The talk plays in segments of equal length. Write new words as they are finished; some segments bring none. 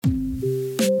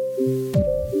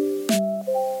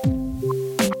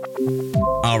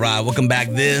right, welcome back.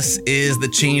 This is the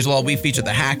Changelog. We feature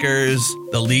the hackers,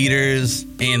 the leaders,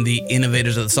 and the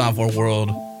innovators of the software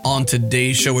world. On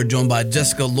today's show, we're joined by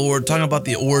Jessica Lord, talking about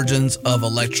the origins of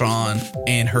Electron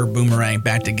and her boomerang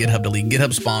back to GitHub to lead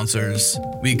GitHub sponsors.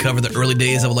 We cover the early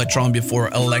days of Electron before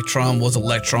Electron was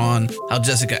Electron, how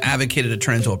Jessica advocated to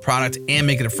turn it into a product and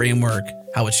make it a framework,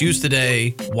 how it's used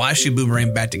today, why she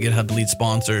boomeranged back to GitHub to lead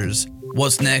sponsors,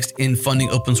 what's next in funding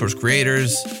open source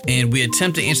creators, and we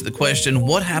attempt to answer the question,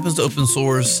 what happens to open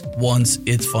source once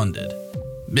it's funded?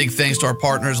 Big thanks to our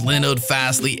partners, Linode,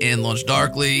 Fastly, and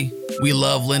LaunchDarkly. We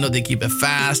love Linode. They keep it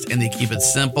fast and they keep it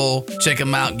simple. Check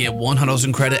them out and get $100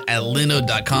 in credit at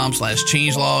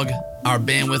linode.com/changelog. Our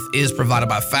bandwidth is provided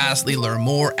by Fastly. Learn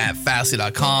more at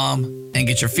fastly.com and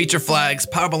get your feature flags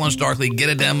powered by LaunchDarkly. Get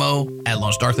a demo at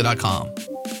launchdarkly.com.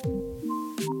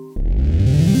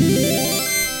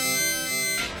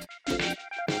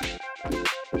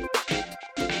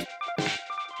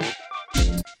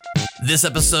 This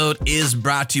episode is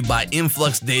brought to you by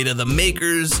Influx Data, the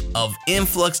makers of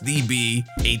InfluxDB,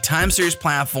 a time series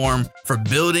platform for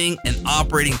building and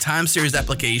operating time series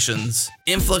applications.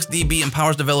 InfluxDB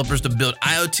empowers developers to build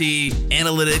IoT,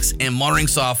 analytics, and monitoring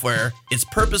software. It's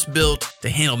purpose-built to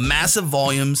handle massive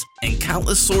volumes and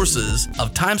countless sources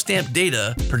of timestamp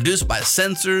data produced by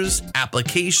sensors,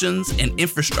 applications, and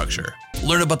infrastructure.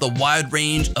 Learn about the wide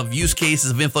range of use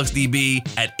cases of InfluxDB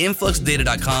at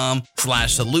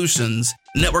influxdata.com/solutions,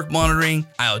 network monitoring,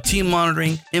 IoT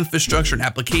monitoring, infrastructure and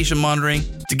application monitoring.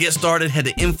 To get started, head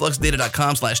to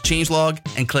influxdata.com/changelog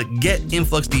and click Get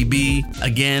InfluxDB.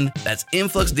 Again, that's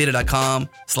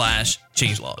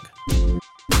influxdata.com/changelog.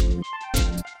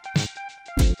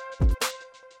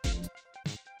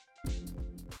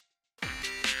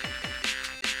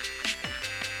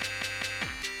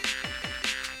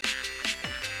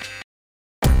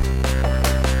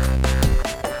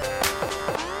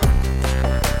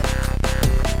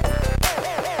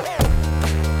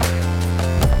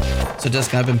 So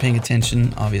Jessica, I've been paying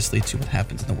attention, obviously, to what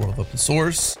happens in the world of open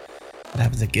source, what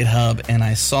happens at GitHub, and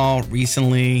I saw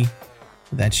recently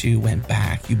that you went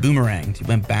back, you boomeranged, you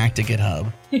went back to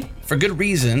GitHub. For good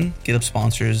reason. GitHub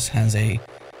Sponsors has a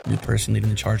new person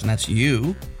leading the charge, and that's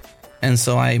you. And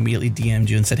so I immediately DM'd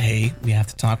you and said, hey, we have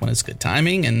to talk when it's good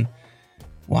timing. And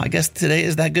well, I guess today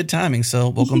is that good timing. So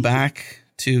welcome back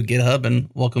to GitHub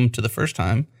and welcome to the first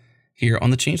time here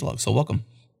on the Changelog. So welcome.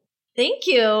 Thank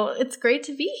you. It's great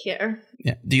to be here.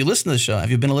 Yeah. Do you listen to the show? Have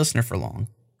you been a listener for long?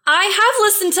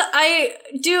 I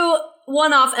do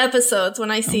one-off episodes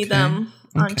when I see them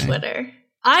on Twitter.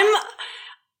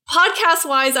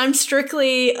 Podcast-wise, I'm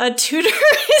strictly a Tudor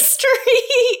history.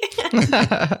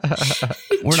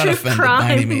 We're not offended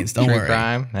by any means. Don't worry. True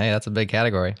crime. Hey, that's a big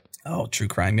category. Oh, true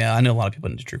crime. Yeah, I know a lot of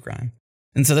people into true crime.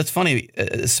 And so that's funny.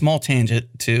 A small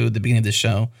tangent to the beginning of this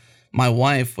show. My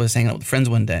wife was hanging out with friends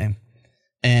one day.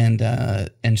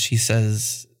 And she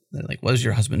says, like, what does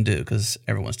your husband do? Because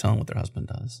everyone's telling what their husband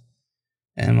does.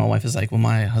 And my wife is like, well,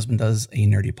 my husband does a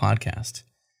nerdy podcast.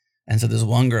 And so this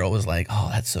one girl was like, oh,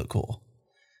 that's so cool.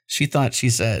 She thought she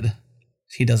said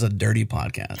he does a dirty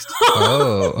podcast.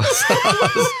 Oh.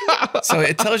 So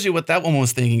it tells you what that one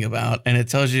was thinking about. And it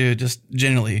tells you just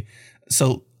generally.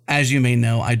 So as you may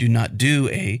know, I do not do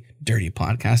a dirty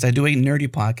podcast. I do a nerdy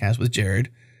podcast with Jared.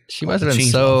 She must have been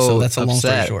so that's a long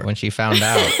story upset short. when she found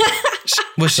out.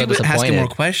 Well, she was asking more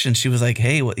questions. She was like,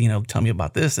 hey, what, tell me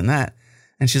about this and that.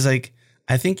 And she's like,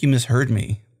 I think you misheard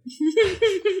me.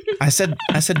 I said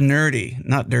nerdy,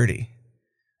 not dirty.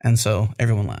 And so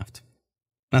everyone laughed.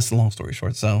 That's the long story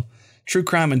short. So true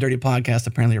crime and dirty podcast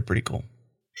apparently are pretty cool.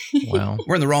 Well,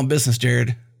 we're in the wrong business,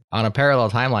 Jared. On a parallel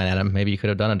timeline, Adam, maybe you could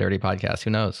have done a dirty podcast.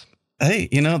 Who knows? Hey,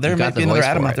 there might be another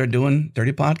Adam out there doing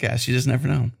dirty podcasts. You just never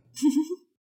know.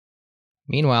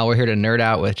 Meanwhile, we're here to nerd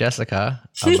out with Jessica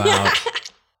about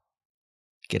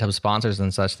GitHub sponsors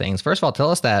and such things. First of all,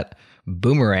 tell us that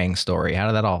boomerang story. How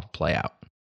did that all play out?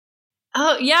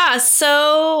 Oh, yeah.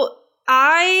 So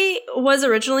I was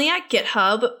originally at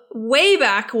GitHub way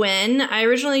back when. I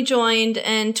originally joined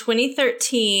in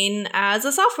 2013 as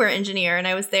a software engineer, and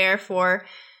I was there for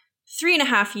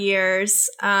 3.5 years.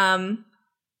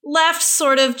 Left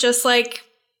sort of just like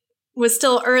was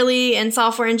still early in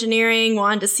software engineering,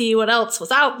 wanted to see what else was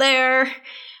out there.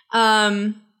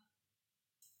 And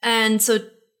so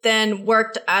then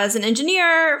worked as an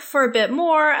engineer for a bit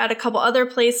more at a couple other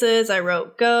places. I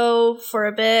wrote Go for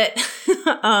a bit.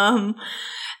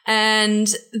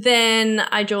 And then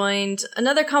I joined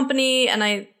another company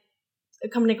a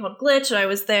company called Glitch. And I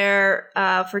was there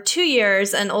for 2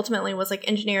 years and ultimately was like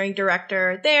engineering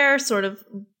director there, sort of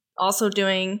also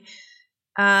doing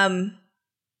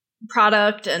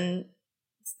product and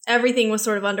everything was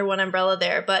sort of under one umbrella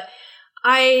there. But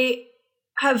I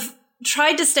have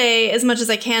tried to stay as much as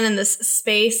I can in this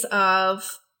space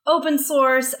of open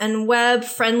source and web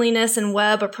friendliness and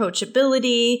web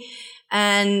approachability.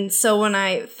 And so when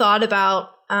I thought about,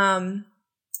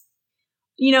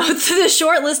 the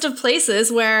short list of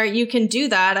places where you can do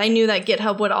that, I knew that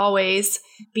GitHub would always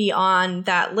be on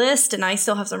that list. And I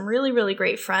still have some really, really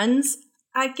great friends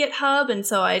at GitHub. And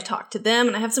so I talked to them,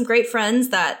 and I have some great friends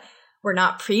that were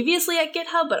not previously at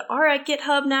GitHub, but are at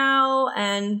GitHub now,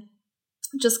 and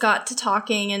just got to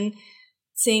talking and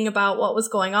seeing about what was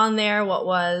going on there, what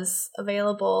was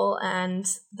available. And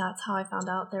that's how I found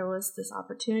out there was this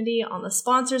opportunity on the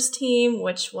sponsors team,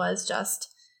 which was just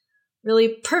really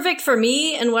perfect for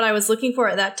me and what I was looking for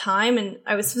at that time. And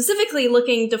I was specifically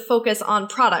looking to focus on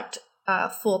product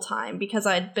full time, because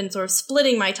I'd been sort of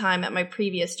splitting my time at my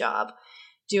previous job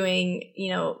doing,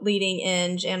 leading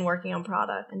Eng and working on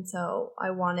product. And so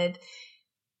I wanted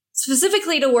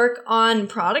specifically to work on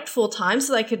product full time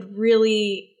so that I could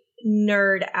really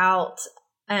nerd out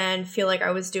and feel like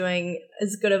I was doing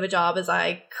as good of a job as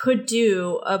I could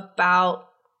do about,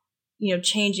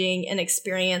 changing an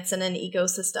experience and an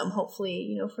ecosystem,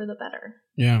 hopefully, for the better.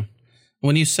 Yeah.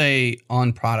 When you say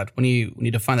on product, when you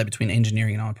define that between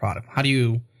engineering and on product, how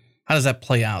does that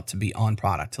play out to be on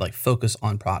product, to like focus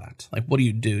on product? Like, what do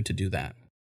you do to do that?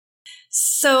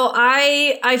 So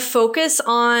I focus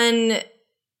on,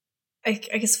 I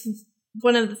guess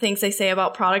one of the things they say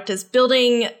about product is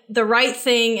building the right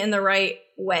thing in the right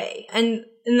way. And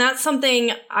that's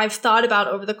something I've thought about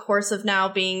over the course of now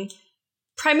being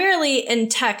primarily in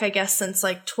tech, I guess, since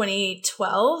like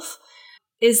 2012,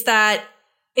 is that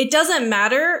it doesn't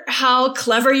matter how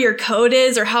clever your code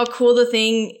is or how cool the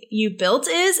thing you built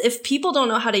is. If people don't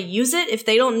know how to use it, if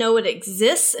they don't know it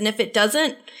exists, and if it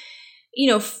doesn't,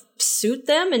 suit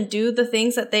them and do the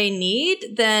things that they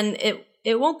need, then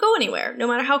it won't go anywhere, no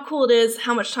matter how cool it is,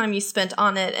 how much time you spent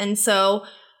on it. And so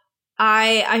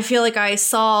I feel like I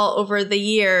saw over the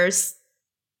years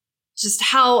just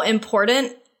how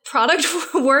important product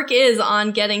work is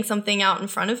on getting something out in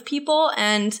front of people.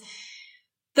 And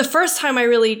the first time I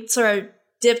really sort of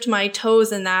dipped my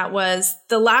toes in that was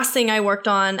the last thing I worked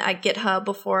on at GitHub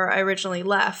before I originally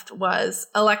left was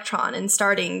Electron and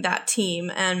starting that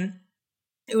team. And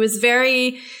it was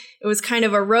kind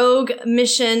of a rogue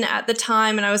mission at the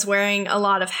time, and I was wearing a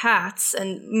lot of hats,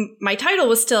 and my title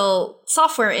was still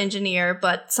software engineer,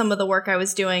 but some of the work I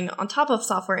was doing on top of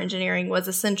software engineering was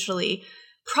essentially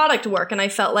product work. And I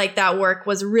felt like that work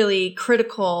was really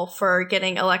critical for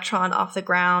getting Electron off the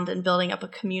ground and building up a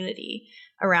community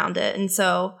around it. And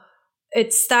so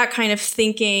it's that kind of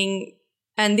thinking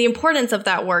and the importance of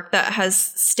that work that has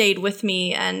stayed with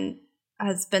me and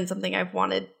has been something I've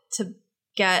wanted to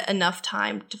get enough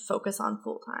time to focus on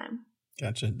full time.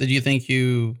 Gotcha. Did you think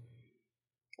you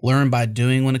learn by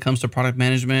doing when it comes to product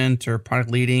management or product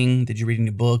leading? Did you read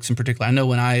any books in particular? I know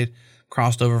when I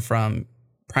crossed over from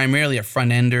primarily a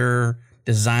front-ender,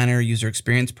 designer, user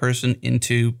experience person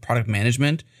into product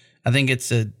management, I think it's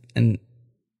a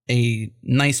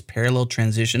nice parallel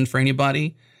transition for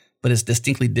anybody, but it's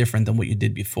distinctly different than what you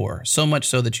did before. So much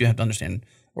so that you have to understand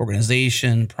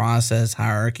organization, process,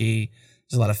 hierarchy.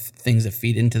 There's a lot of things that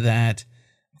feed into that.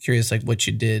 I'm curious, like what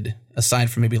you did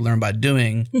aside from maybe learn by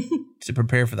doing to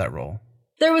prepare for that role.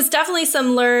 There was definitely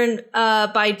some learn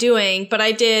by doing, but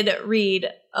I did read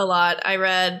a lot. I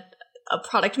read a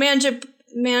product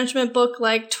management book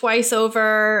like twice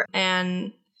over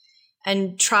and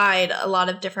tried a lot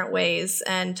of different ways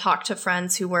and talked to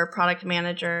friends who were product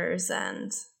managers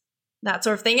and that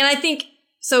sort of thing. And I think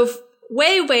so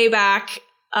way back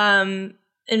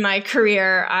in my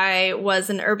career, I was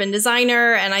an urban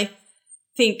designer, and I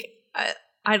think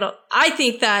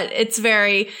that it's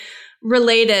very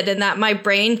related in that my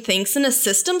brain thinks in a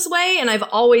systems way, and I've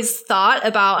always thought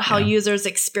about how users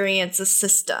experience a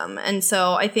system. And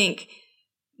so I think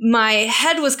my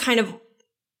head was kind of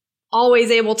always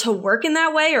able to work in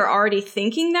that way or already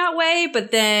thinking that way,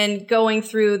 but then going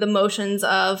through the motions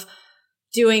of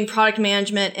doing product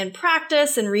management in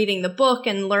practice and reading the book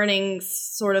and learning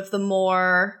sort of the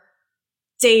more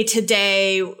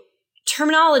day-to-day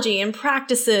terminology and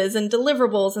practices and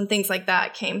deliverables and things like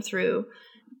that came through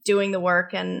doing the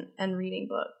work and reading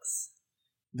books.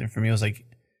 Then for me, it was like,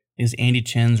 is Andy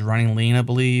Chen's Running Lean, I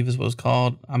believe is what it's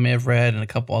called. I may have read, and a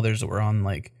couple others that were on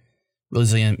like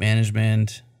resilient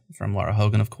management from Laura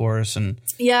Hogan, of course. And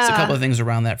it's a couple of things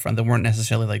around that front that weren't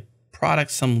necessarily like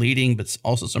products, some leading, but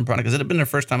also some product. Because it had been the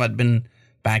first time I'd been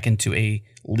back into a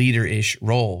leader-ish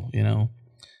role,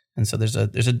 And so there's a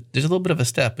little bit of a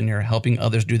step, and you're helping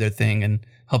others do their thing and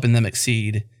helping them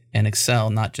exceed and excel,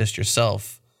 not just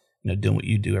yourself doing what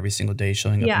you do every single day,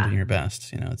 showing up and doing your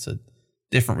best. It's a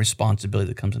different responsibility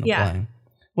that comes into play,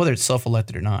 whether it's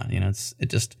self-elected or not. It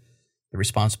just the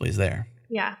responsibility is there.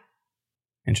 Yeah.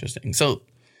 Interesting. So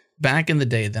back in the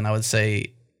day, then I would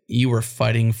say you were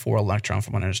fighting for Electron,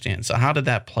 from what I understand. So how did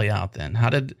that play out then?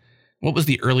 What was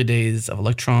the early days of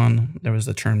Electron? There was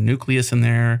the term nucleus in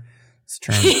there. This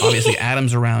term, obviously,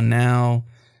 atoms around now.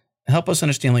 Help us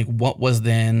understand what was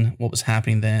then, what was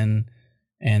happening then,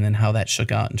 and then how that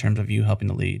shook out in terms of you helping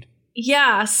to lead.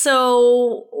 Yeah.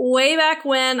 So way back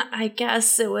when, I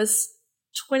guess it was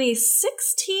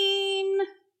 2016.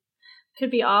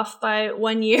 Could be off by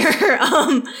 1 year.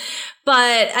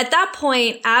 But at that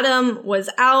point, Atom was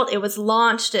out. It was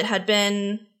launched. It had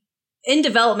been in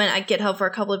development at GitHub for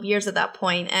a couple of years at that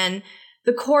point. And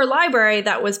the core library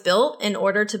that was built in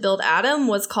order to build Atom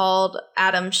was called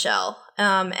Atom Shell.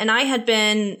 And I had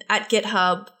been at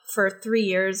GitHub for 3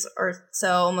 years or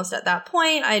so, almost at that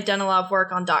point. I had done a lot of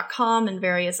work on .com and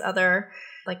various other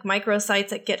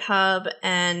microsites at GitHub.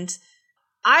 And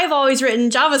I've always written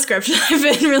JavaScript. I've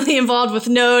been really involved with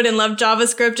Node and loved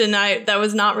JavaScript, and that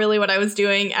was not really what I was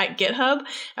doing at GitHub.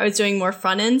 I was doing more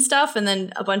front-end stuff and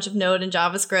then a bunch of Node and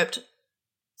JavaScript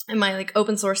in my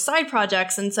open source side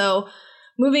projects. And so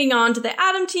moving on to the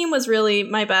Atom team was really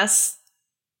my best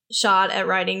shot at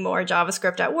writing more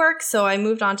JavaScript at work. So I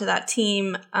moved on to that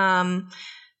team.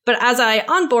 But as I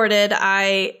onboarded,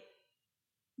 I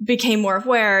became more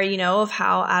aware, of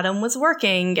how Atom was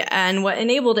working and what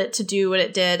enabled it to do what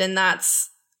it did. And that's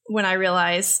when I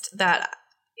realized that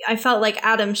I felt like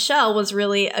Atom Shell was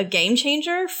really a game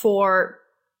changer for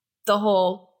the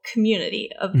whole community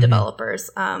of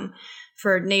developers,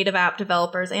 for native app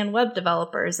developers and web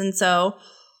developers. And so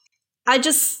I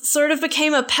just sort of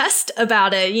became a pest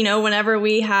about it. Whenever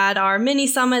we had our mini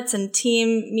summits and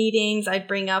team meetings, I'd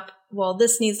bring up, well,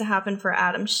 this needs to happen for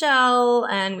Atom Shell,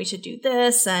 and we should do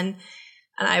this. And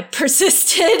I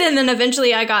persisted. And then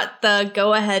eventually I got the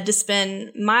go ahead to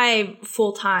spend my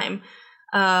full time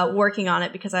working on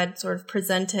it, because I'd sort of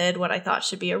presented what I thought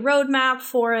should be a roadmap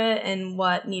for it and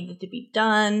what needed to be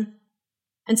done.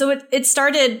 And so it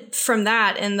started from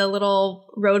that and the little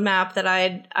roadmap that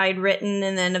I'd written.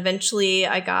 And then eventually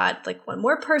I got one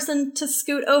more person to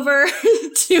scoot over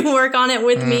to work on it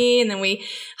with me. And then we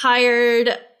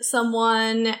hired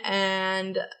someone,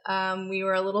 and we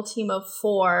were a little team of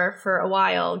 4 for a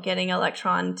while, getting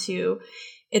Electron to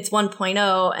its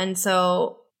 1.0. And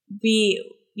so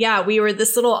we were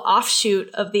this little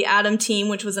offshoot of the Atom team,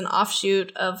 which was an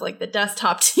offshoot of the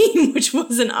desktop team, which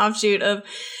was an offshoot of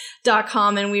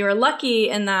 .com. And we were lucky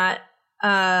in that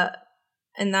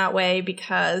way,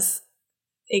 because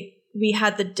we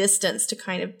had the distance to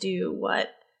kind of do what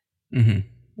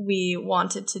we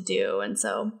wanted to do. And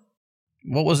so,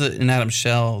 what was it in Atom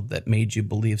Shell that made you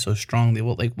believe so strongly?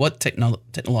 Well, what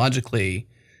technologically,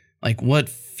 what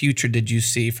future did you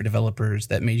see for developers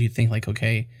that made you think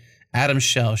okay, Atom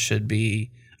Shell should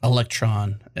be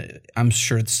Electron? I'm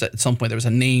sure at some point there was a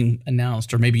name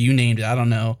announced, or maybe you named it. I don't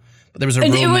know. But there was a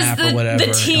roadmap or whatever.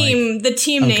 The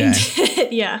team named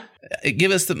it. Yeah.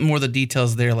 Give us more of the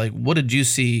details there. What did you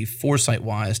see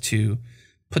foresight-wise to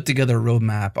put together a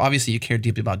roadmap? Obviously, you care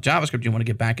deeply about JavaScript. You want to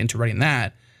get back into writing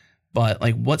that. But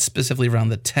what specifically around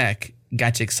the tech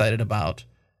got you excited about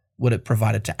what it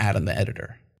provided to Atom, the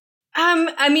editor?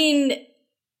 I mean,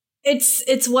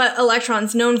 it's what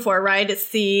Electron's known for, right? It's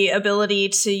the ability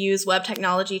to use web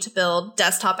technology to build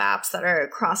desktop apps that are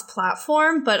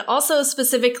cross-platform, but also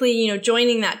specifically,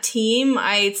 joining that team,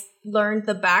 I learned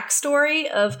the backstory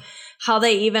of how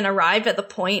they even arrived at the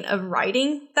point of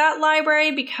writing that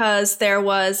library, because there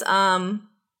was, oh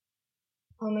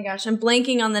my gosh, I'm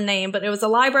blanking on the name, but it was a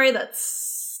library that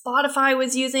Spotify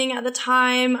was using at the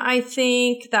time, I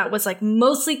think, that was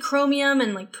mostly Chromium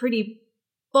and pretty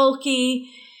bulky.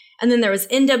 And then there was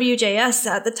NWJS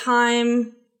at the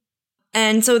time.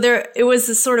 And so it was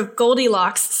this sort of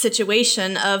Goldilocks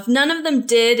situation of none of them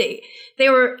did. They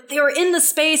were in the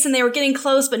space and they were getting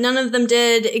close, but none of them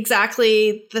did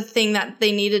exactly the thing that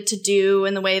they needed to do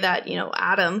in the way that,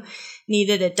 Atom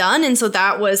needed it done. And so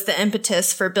that was the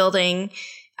impetus for building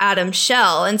Atom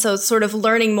Shell. And so sort of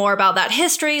learning more about that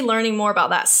history, learning more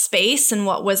about that space and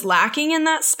what was lacking in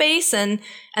that space and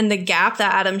the gap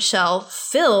that Atom Shell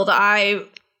filled, I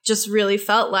just really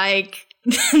felt like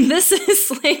this is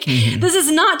this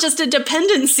is not just a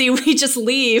dependency we just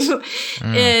leave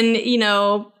in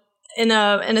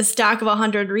a stack of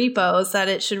 100 repos, that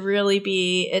it should really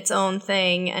be its own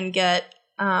thing and get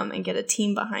a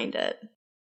team behind it.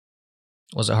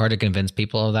 Was it hard to convince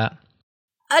people of that?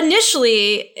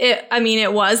 Initially,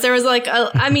 it was. There was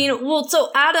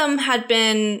so Atom had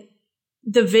been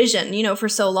the vision, for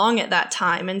so long at that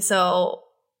time. And so,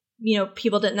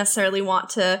 people didn't necessarily want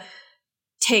to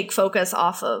take focus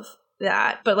off of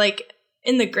that. But like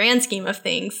in the grand scheme of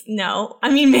things, no.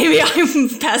 I mean, maybe I'm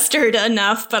pestered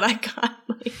enough, but I got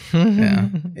like yeah.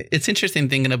 It's interesting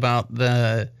thinking about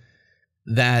that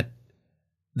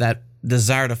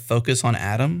desire to focus on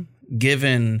Atom,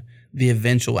 given the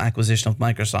eventual acquisition of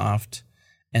Microsoft,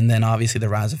 and then obviously the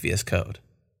rise of VS Code.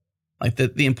 Like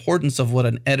the importance of what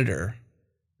a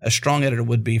strong editor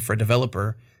would be for a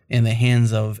developer in the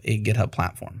hands of a GitHub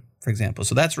platform, for example.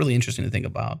 So that's really interesting to think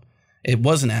about. It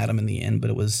wasn't Atom in the end, but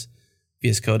it was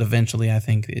VS Code eventually. I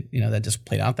think that just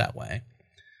played out that way.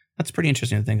 That's pretty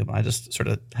interesting to think about. I just sort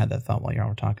of had that thought while y'all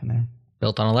were talking there.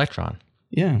 Built on Electron.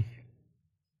 Yeah.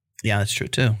 Yeah, that's true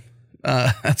too.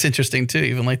 That's interesting too,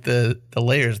 even like the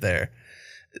layers there.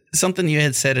 Something you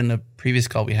had said in the previous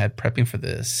call we had prepping for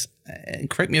this, and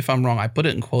correct me if I'm wrong, I put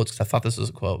it in quotes because I thought this was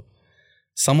a quote.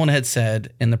 Someone had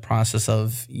said in the process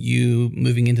of you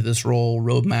moving into this role,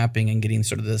 road mapping and getting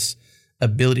sort of this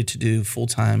ability to do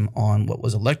full-time on what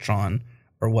was Electron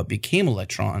or what became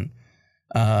Electron,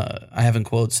 I have in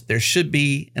quotes, there should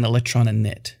be an Electron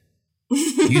init.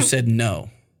 You said no.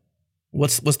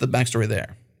 What's the backstory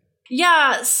there?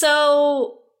 Yeah,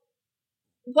 so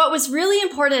what was really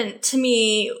important to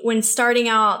me when starting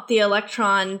out the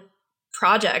Electron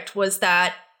project was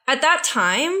that at that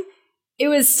time, it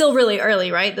was still really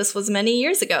early, right? This was many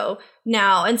years ago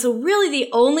now. And so really the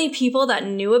only people that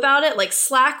knew about it, like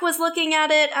Slack was looking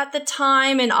at it at the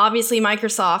time, and obviously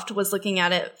Microsoft was looking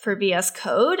at it for VS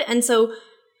Code. And so,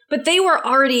 but they were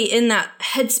already in that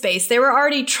headspace. They were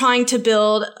already trying to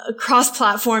build a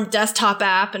cross-platform desktop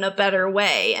app in a better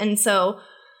way. And so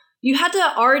you had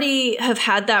to already have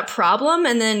had that problem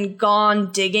and then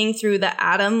gone digging through the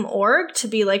Atom org to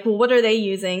be like, well, what are they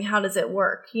using? How does it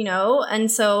work?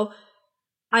 And so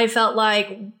I felt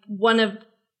like one of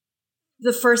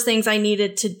the first things I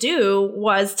needed to do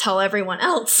was tell everyone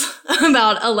else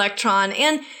about Electron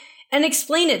and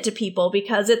explain it to people,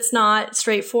 because it's not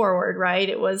straightforward, right?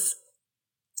 It was,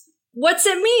 what's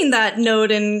it mean that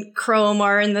Node and Chrome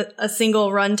are in a single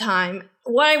runtime?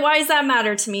 Why does that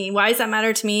matter to me? Why does that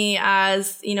matter to me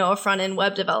as, a front-end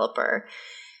web developer?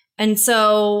 And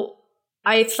so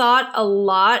I thought a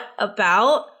lot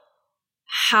about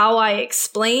how I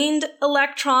explained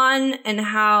Electron and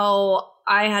how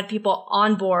I had people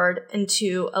onboard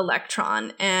into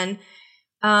Electron. And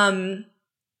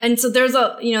so there's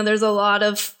a lot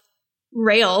of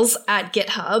Rails at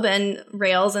GitHub and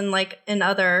Rails and like in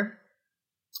other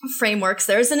frameworks,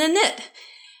 there's an init.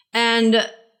 And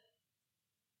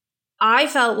I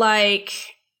felt like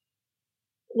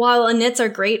while inits are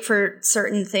great for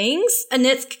certain things,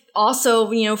 inits also,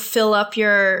 fill up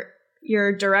your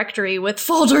directory with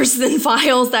folders and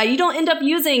files that you don't end up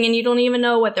using and you don't even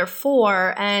know what they're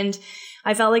for. And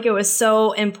I felt like it was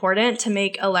so important to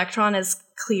make Electron as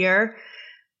clear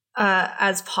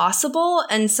as possible.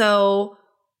 And so,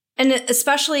 and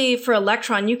especially for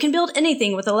Electron, you can build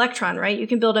anything with Electron, right? You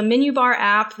can build a menu bar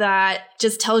app that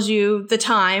just tells you the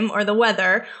time or the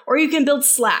weather, or you can build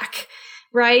Slack,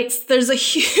 right? There's a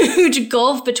huge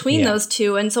gulf between those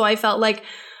two. And so I felt like,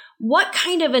 what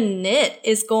kind of a init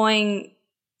is going,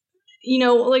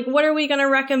 like what are we going to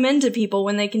recommend to people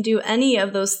when they can do any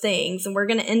of those things? And we're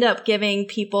going to end up giving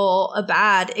people a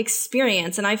bad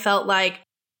experience. And I felt like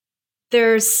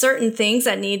there's certain things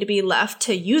that need to be left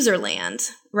to user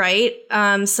land, right?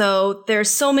 So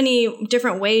there's so many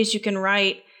different ways you can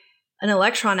write an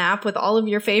Electron app with all of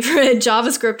your favorite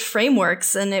JavaScript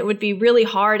frameworks. And it would be really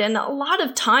hard and a lot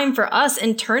of time for us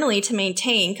internally to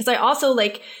maintain. Because I also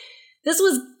this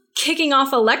was kicking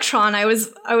off Electron. I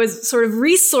was sort of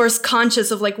resource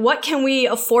conscious of like, what can we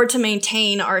afford to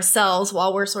maintain ourselves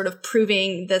while we're sort of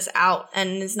proving this out,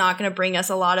 and is not going to bring us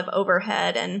a lot of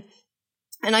overhead.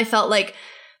 And I felt like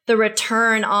the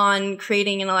return on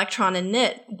creating an Electron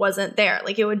init wasn't there.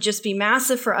 Like it would just be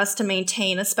massive for us to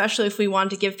maintain, especially if we wanted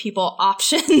to give people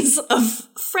options of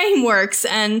frameworks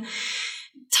and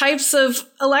types of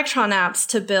Electron apps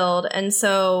to build. And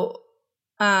so,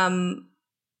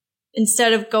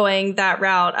 instead of going that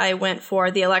route, I went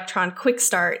for the Electron Quick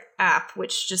Start app,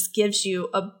 which just gives you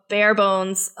a bare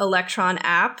bones Electron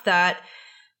app that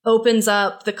opens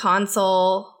up the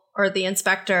console or the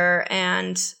inspector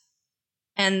and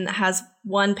has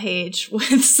one page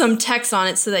with some text on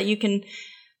it so that you can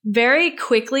very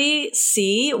quickly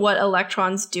see what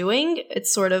Electron's doing.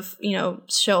 It's sort of,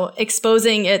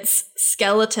 exposing its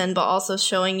skeleton, but also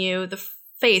showing you the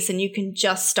face, and you can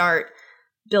just start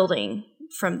building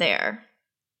from there.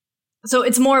 So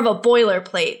it's more of a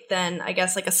boilerplate than, I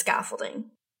guess, like a scaffolding.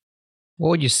 What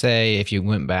would you say if you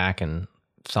went back and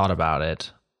thought about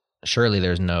it, surely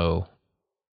there's no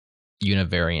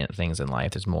univariate things in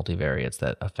life. There's multivariates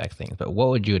that affect things. But what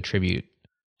would you attribute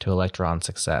to Electron's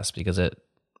success? Because it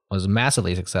was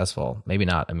massively successful. Maybe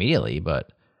not immediately,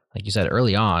 but like you said,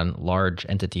 early on, large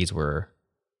entities were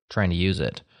trying to use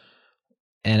it.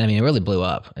 And I mean, it really blew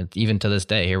up. Even to this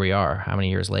day, here we are, how many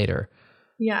years later?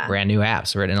 Yeah. Brand new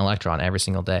apps written in Electron every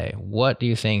single day. What do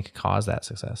you think caused that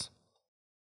success?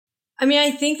 I mean,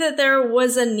 I think that there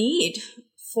was a need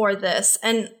for this.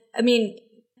 And I mean,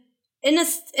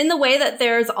 in the way that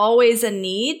there's always a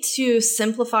need to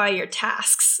simplify your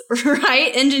tasks,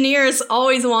 right? Engineers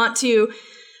always want to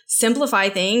simplify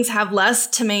things, have less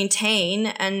to maintain.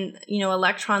 And,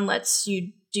 Electron lets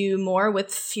you do more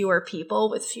with fewer people,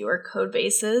 with fewer code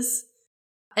bases.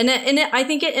 And I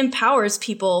think it empowers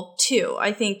people too.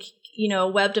 I think,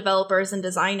 web developers and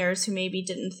designers who maybe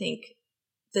didn't think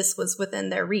this was within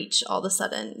their reach, all of a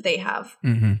sudden they have,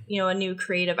 a new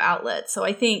creative outlet. So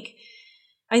I think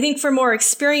for more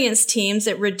experienced teams,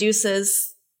 it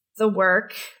reduces the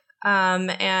work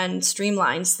and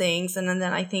streamlines things. And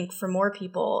then I think for more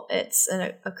people, it's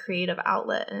a creative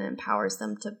outlet and empowers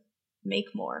them to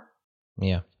make more.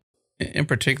 Yeah. In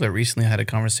particular, recently I had a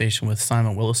conversation with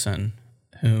Simon Willison,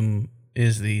 whom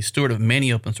is the steward of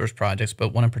many open source projects,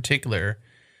 but one in particular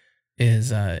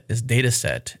is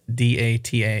Dataset,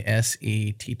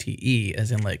 DATASETTE,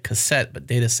 as in like cassette, but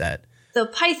Dataset. The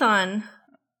Python.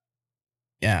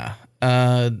 Yeah.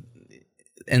 And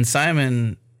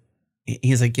Simon,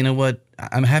 he's like, you know what?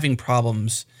 I'm having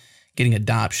problems getting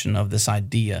adoption of this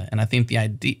idea. And I think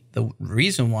the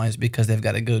reason why is because they've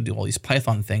got to go do all these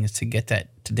Python things to get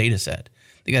that to Dataset.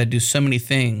 They got to do so many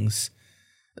things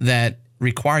that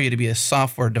require you to be a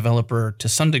software developer to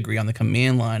some degree on the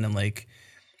command line and like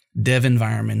dev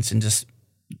environments and just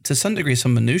to some degree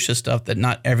some minutia stuff that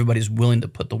not everybody's willing to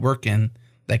put the work in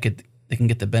that they can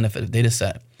get the benefit of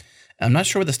Dataset. I'm not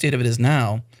sure what the state of it is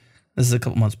now. This is a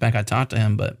couple months back I talked to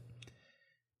him, but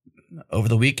over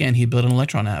the weekend he built an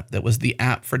Electron app that was the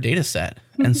app for Dataset.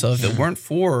 And so if it weren't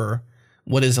for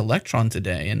what is Electron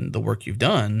today and the work you've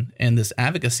done and this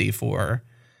advocacy for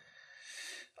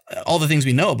all the things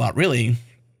we know about, really,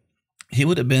 he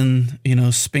would have been,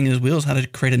 spinning his wheels how to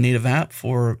create a native app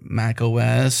for Mac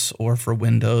OS or for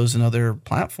Windows and other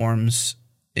platforms.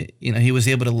 He was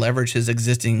able to leverage his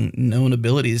existing known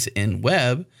abilities in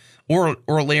web or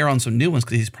layer on some new ones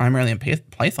because he's primarily in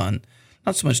Python,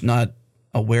 not so much not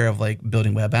aware of like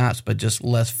building web apps, but just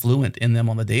less fluent in them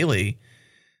on the daily.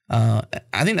 I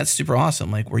think that's super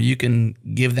awesome. Like where you can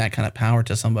give that kind of power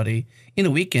to somebody in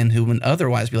a weekend who would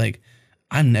otherwise be like,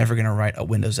 I'm never going to write a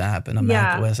Windows app and a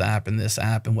Mac OS app and this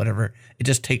app and whatever.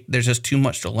 There's just too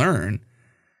much to learn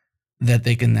that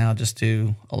they can now just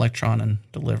do Electron and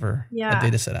deliver a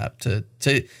Dataset app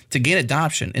to gain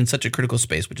adoption in such a critical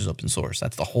space, which is open source.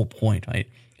 That's the whole point, right?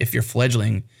 If you're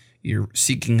fledgling, you're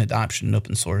seeking adoption in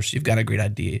open source, you've got a great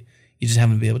idea. You just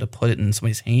haven't been able to put it in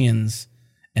somebody's hands.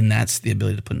 And that's the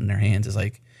ability to put it in their hands is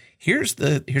like, here's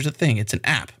the thing. It's an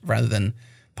app rather than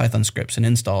Python scripts and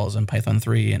installs and Python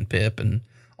 3 and pip and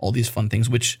all these fun things,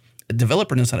 which a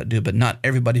developer knows how to do, but not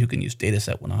everybody who can use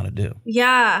Dataset will know how to do.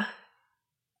 Yeah.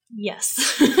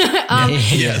 Yes.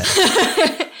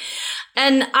 Yes.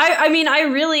 And I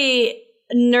really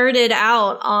nerded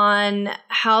out on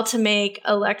how to make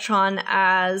Electron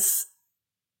as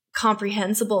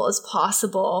comprehensible as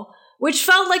possible, which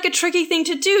felt like a tricky thing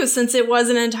to do since it was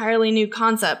an entirely new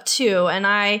concept too. And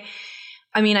I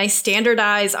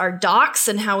standardized our docs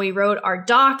and how we wrote our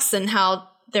docs and how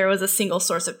there was a single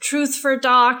source of truth for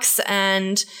docs.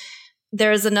 And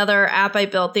there's another app I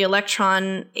built, the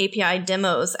Electron API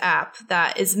Demos app,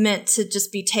 that is meant to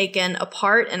just be taken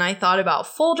apart. And I thought about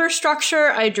folder structure.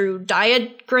 I drew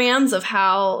diagrams of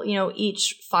how,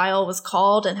 each file was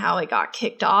called and how it got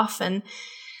kicked off and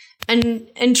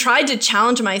tried to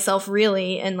challenge myself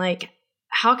really. And like,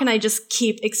 how can I just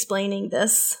keep explaining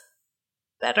this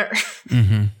better?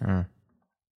 Mm-hmm.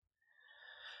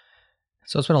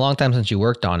 So it's been a long time since you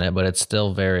worked on it, but it's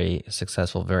still very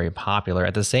successful, very popular.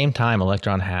 At the same time,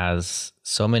 Electron has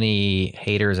so many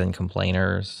haters and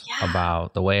complainers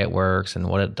about the way it works and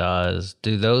what it does.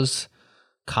 Do those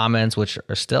comments, which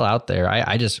are still out there,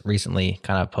 I just recently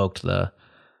kind of poked the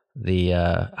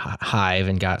hive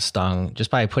and got stung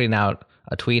just by putting out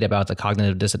a tweet about the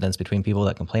cognitive dissonance between people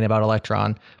that complain about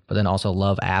Electron, but then also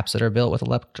love apps that are built with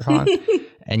Electron.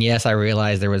 And yes, I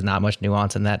realized there was not much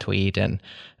nuance in that tweet, and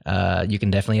you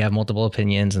can definitely have multiple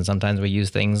opinions, and sometimes we use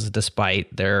things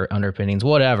despite their underpinnings,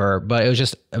 whatever. But it was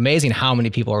just amazing how many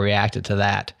people reacted to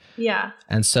that. Yeah.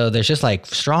 And so there's just like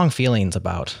strong feelings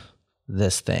about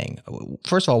this thing.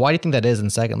 First of all, why do you think that is?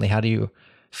 And secondly, how do you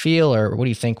feel, or what do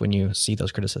you think when you see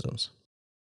those criticisms?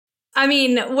 I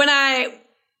mean,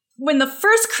 when the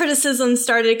first criticism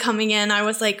started coming in, I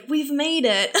was like, we've made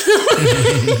it.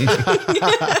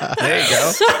 There you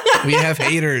go. We have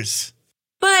haters.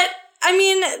 But, I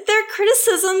mean, their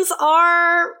criticisms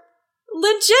are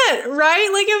legit, right?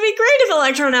 Like, it'd be great if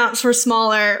Electron apps were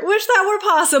smaller. Wish that were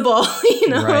possible, you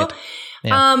know? Right.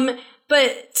 Yeah.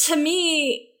 But to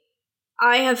me,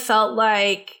 I've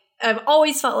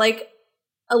always felt like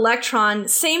Electron,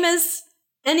 same as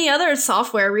any other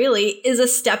software really, is a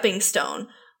stepping stone,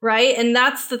 right? And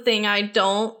that's the thing I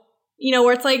don't,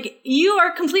 where it's like, you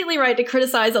are completely right to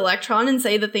criticize Electron and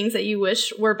say the things that you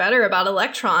wish were better about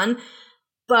Electron.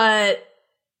 But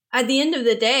at the end of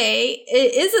the day,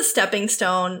 it is a stepping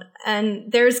stone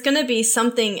and there's going to be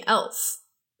something else.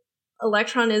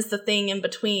 Electron is the thing in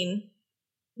between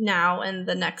now and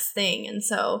the next thing. And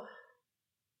so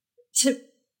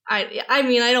I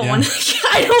don't want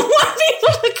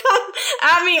people to come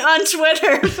at me on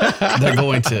Twitter. They're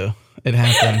going to. It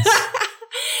happens.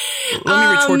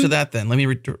 Let me retort to that then. Let me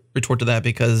retort to that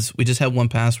because we just had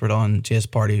 1Password on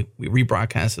JS Party. We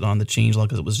rebroadcasted on the Changelog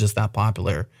because it was just that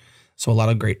popular. So a lot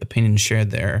of great opinions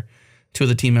shared there. Two of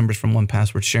the team members from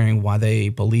 1Password sharing why they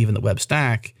believe in the web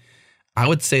stack. I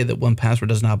would say that 1Password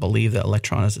does not believe that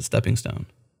Electron is a stepping stone.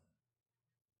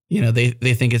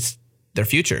 They think it's their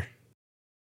future.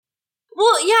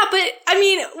 Well, yeah, but I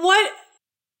mean, what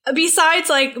besides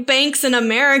like banks in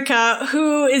America,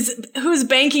 who's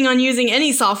banking on using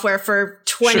any software for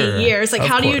 20 years? Like,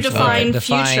 how do you define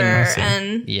future?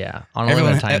 And on a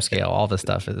limited time scale, all this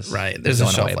stuff is right. There's a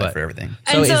shelf life for everything.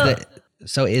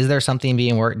 So is there something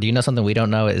being worked? Do you know something we don't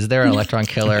know? Is there an Electron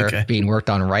killer being worked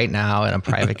on right now in a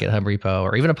private GitHub repo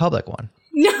or even a public one?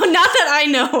 No, not that I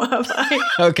know of.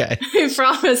 Okay. I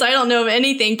promise I don't know of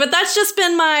anything. But that's just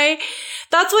been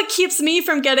that's what keeps me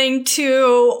from getting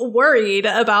too worried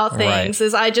about things,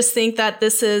 is I just think that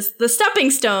this is the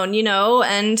stepping stone,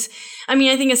 And I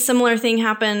mean, I think a similar thing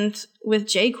happened with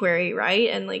jQuery, right?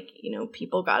 And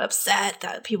people got upset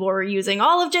that people were using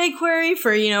all of jQuery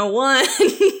for, one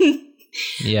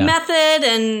method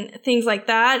and things like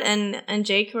that. And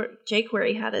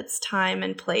jQuery had its time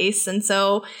and place. And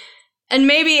so, and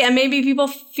maybe people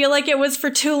feel like it was for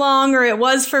too long or it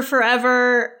was for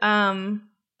forever.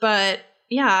 But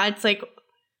yeah, it's like,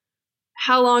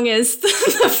 how long is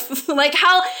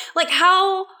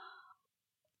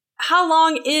how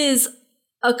long is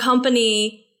a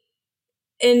company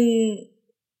in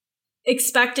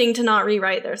expecting to not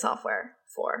rewrite their software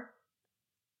for?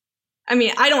 I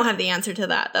mean, I don't have the answer to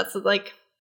that. That's like,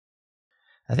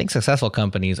 I think successful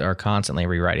companies are constantly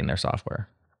rewriting their software.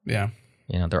 Yeah.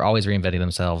 They're always reinventing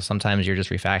themselves. Sometimes you're just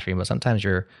refactoring, but sometimes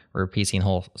you're repeating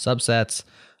whole subsets.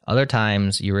 Other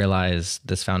times you realize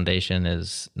this foundation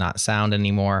is not sound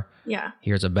anymore. Yeah.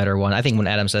 Here's a better one. I think when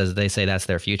Adam says they say that's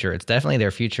their future, it's definitely their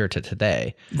future to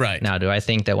today. Right. Now, do I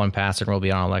think that 1Password will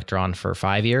be on Electron for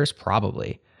 5 years?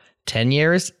 Probably. 10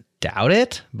 years? Doubt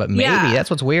it. But maybe. That's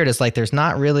what's weird. It's like there's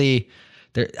not really...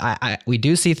 we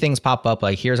do see things pop up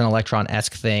like here's an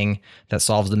Electron-esque thing that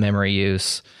solves the memory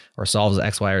use or solves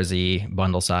X, Y, or Z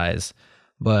bundle size.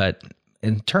 But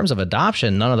in terms of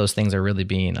adoption, none of those things are really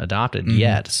being adopted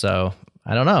yet. So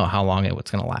I don't know how long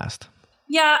it's going to last.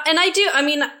 Yeah, and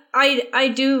I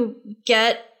do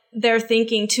get their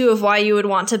thinking too of why you would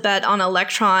want to bet on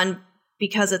Electron,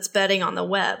 because it's betting on the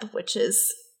web, which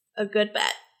is a good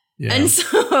bet. Yeah. And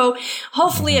so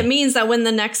hopefully it means that when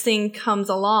the next thing comes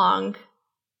along,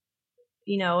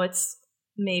 it's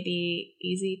maybe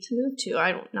easy to move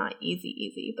to. Not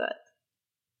easy, but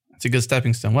it's a good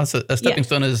stepping stone. Well, a stepping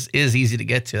stone is easy to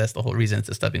get to. That's the whole reason it's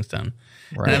a stepping stone.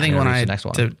 Right. And I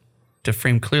think to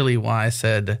frame clearly why I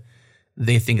said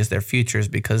they think it's their future is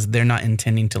because they're not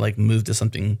intending to move to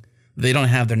something. They don't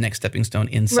have their next stepping stone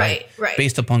in sight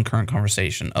based upon current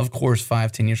conversation. Of course,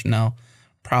 5-10 years from now,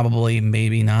 probably,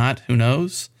 maybe not. Who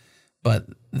knows? But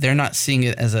they're not seeing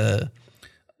it as a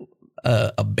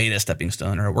beta stepping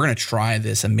stone, or we're going to try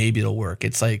this and maybe it'll work.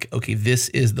 It's like, okay, this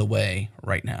is the way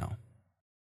right now.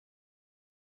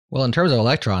 Well, in terms of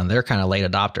Electron, they're kind of late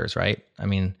adopters, right? I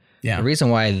mean, the reason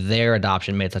why their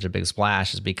adoption made such a big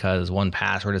splash is because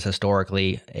 1Password is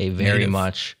historically a very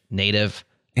much native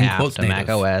app to Mac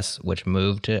OS, which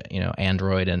moved to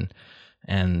Android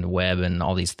and web and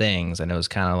all these things, and it was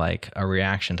kind of like a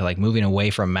reaction to moving away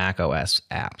from Mac OS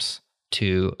apps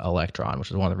to Electron,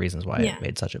 which is one of the reasons why it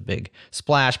made such a big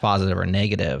splash, positive or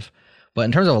negative. But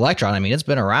in terms of Electron, I mean, it's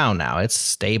been around now. It's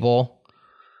stable.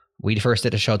 We first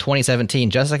did a show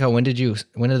 2017. Jessica, when did this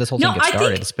whole thing get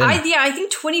started? I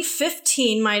think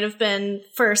 2015 might have been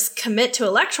first commit to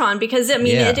Electron, because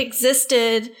it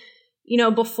existed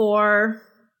before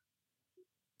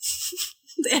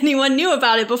anyone knew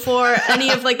about it, before any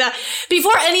of that,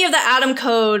 before any of the Atom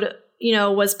code,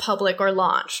 was public or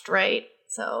launched, right?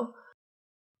 So.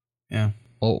 Yeah.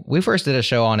 Well, we first did a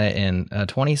show on it in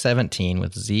 2017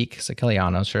 with Zeke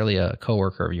Siciliano, surely a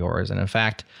coworker of yours. And in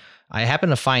fact, I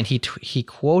happened to find he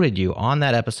quoted you on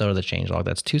that episode of the Changelog.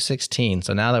 That's 216.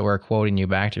 So now that we're quoting you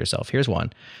back to yourself, here's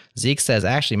one. Zeke says,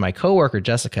 actually, my coworker,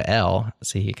 Jessica L.,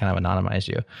 see, he kind of anonymized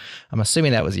you. I'm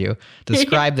assuming that was you.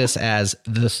 Described this as,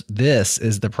 this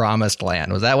is the promised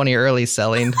land. Was that one of your early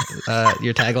selling,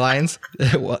 your taglines?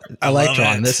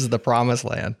 Electron, this is the promised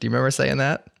land. Do you remember saying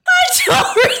that? I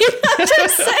don't remember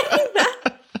saying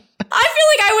that. I feel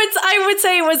like I would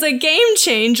say it was a game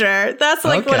changer. That's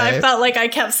what I felt like I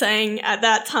kept saying at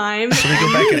that time. Should we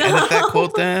go back and edit that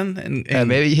quote then? And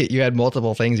maybe you had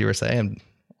multiple things you were saying,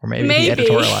 or maybe he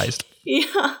editorialized.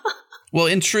 Yeah. Well,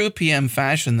 in true PM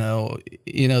fashion, though,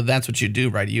 that's what you do,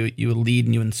 right? You lead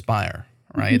and you inspire,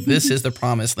 right? This is the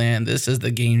promised land. This is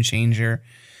the game changer.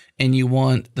 And you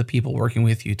want the people working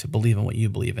with you to believe in what you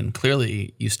believe in.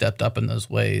 Clearly, you stepped up in those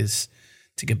ways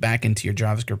to get back into your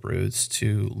JavaScript roots,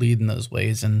 to lead in those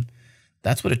ways. And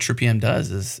that's what a true PM does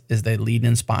is they lead and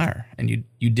inspire. And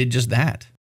you did just that.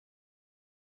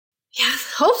 Yeah,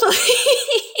 hopefully.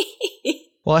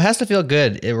 Well, it has to feel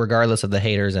good regardless of the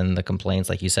haters and the complaints.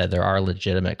 Like you said, there are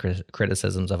legitimate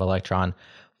criticisms of Electron,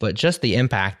 but just the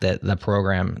impact that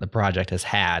the project has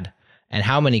had, and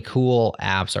how many cool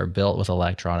apps are built with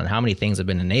Electron, and how many things have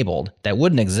been enabled that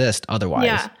wouldn't exist otherwise.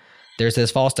 Yeah. There's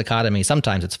this false dichotomy.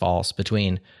 Sometimes it's false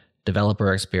between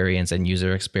developer experience and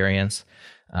user experience.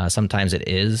 Sometimes it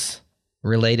is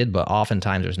related, but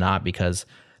oftentimes there's not, because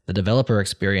the developer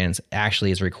experience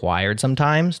actually is required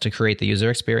sometimes to create the user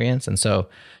experience. And so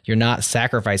you're not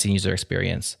sacrificing user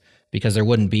experience because there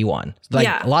wouldn't be one.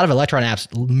 A lot of Electron apps,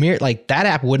 that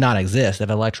app would not exist if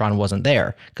Electron wasn't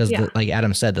there. Because like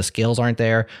Adam said, the skills aren't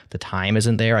there. The time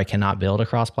isn't there. I cannot build a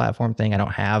cross-platform thing. I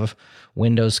don't have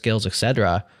Windows skills,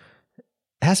 etc.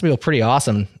 It has to feel pretty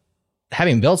awesome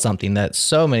having built something that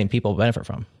so many people benefit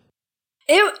from.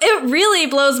 It really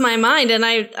blows my mind. And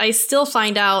I still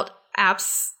find out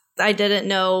apps I didn't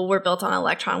know were built on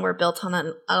Electron were built on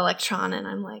an Electron. And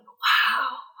I'm like, wow.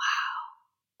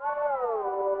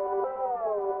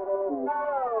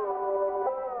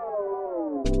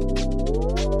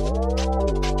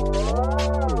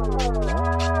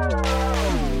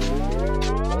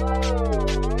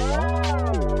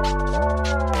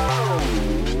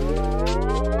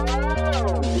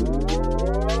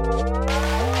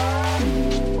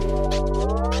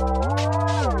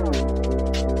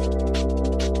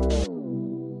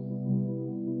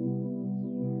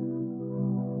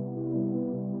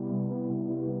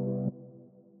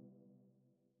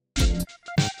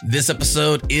 This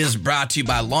episode is brought to you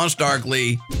by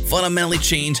LaunchDarkly. Fundamentally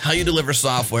change how you deliver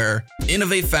software,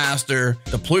 innovate faster,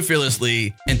 deploy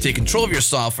fearlessly, and take control of your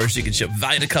software so you can ship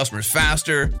value to customers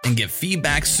faster and get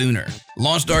feedback sooner.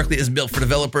 LaunchDarkly is built for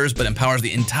developers but empowers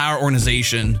the entire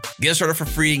organization. Get started for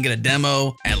free and get a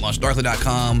demo at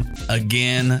launchdarkly.com.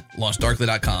 Again,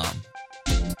 launchdarkly.com.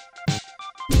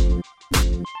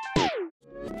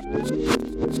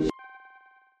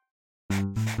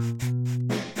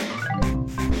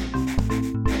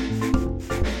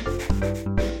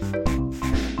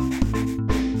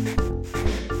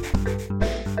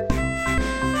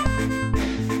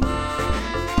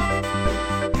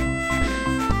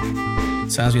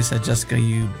 So as we said, Jessica,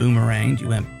 you boomeranged, you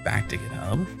went back to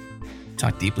GitHub,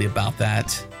 talked deeply about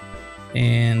that,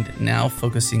 and now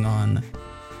focusing on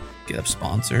GitHub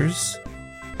sponsors.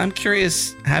 I'm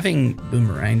curious, having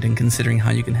boomeranged and considering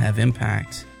how you can have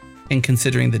impact, and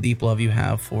considering the deep love you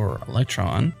have for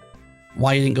Electron,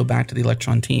 why you didn't go back to the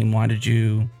Electron team? Why did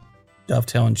you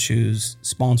dovetail and choose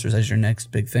sponsors as your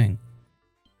next big thing?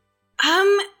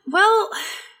 Well,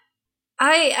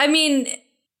 I mean,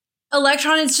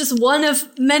 Electron is just one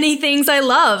of many things I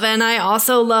love. And I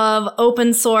also love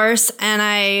open source, and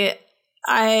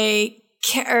I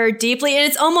care deeply. And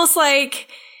it's almost like,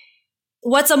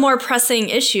 what's a more pressing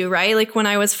issue, right? Like when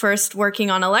I was first working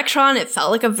on Electron, it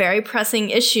felt like a very pressing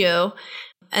issue.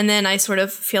 And then I sort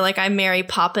of feel like I Mary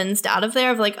Poppins'd out of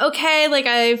there of like, okay, like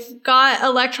I've got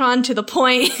Electron to the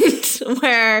point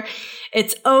where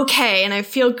it's okay. And I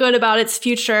feel good about its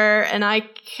future, and I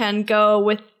can go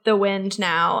with the wind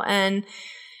now. And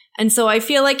so I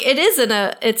feel like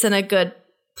it's in a good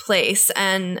place,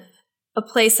 and a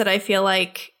place that I feel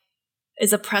like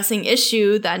is a pressing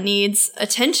issue that needs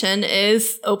attention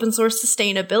is open source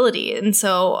sustainability. And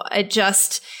so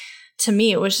to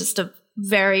me, it was just a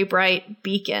very bright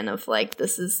beacon of like,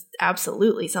 this is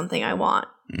absolutely something I want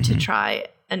to try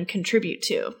and contribute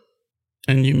to.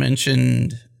 And you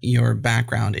mentioned your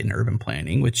background in urban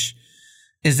planning, which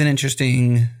is an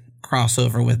interesting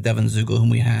crossover with Devin Zugel, whom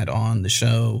we had on the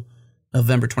show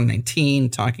November 2019,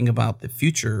 talking about the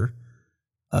future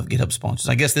of GitHub sponsors.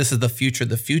 I guess this is the future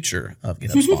of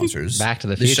GitHub sponsors. Back to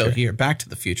the This future. show here, Back to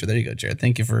the Future. There you go, Jared.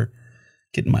 Thank you for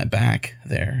getting my back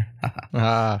there.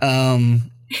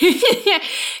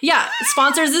 Yeah,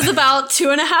 sponsors is about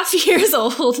 2.5 years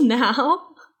old now.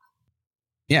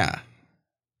 Yeah.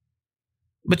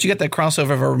 But you got that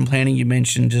crossover of urban planning. You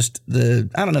mentioned just I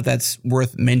don't know if that's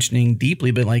worth mentioning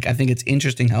deeply, but like, I think it's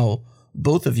interesting how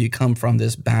both of you come from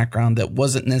this background that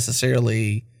wasn't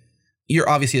necessarily, you're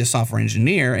obviously a software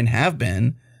engineer and have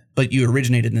been, but you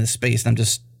originated in this space. And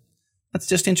that's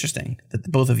just interesting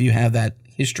that both of you have that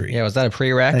history. Yeah, was that a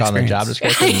prereq on the job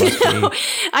description?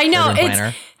 I know.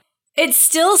 It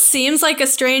still seems like a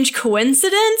strange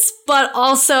coincidence, but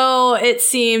also it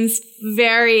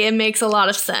makes a lot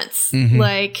of sense. Mm-hmm.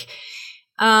 Like,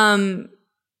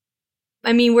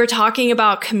 I mean, we're talking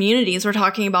about communities, we're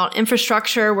talking about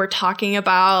infrastructure, we're talking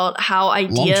about how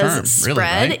ideas spread.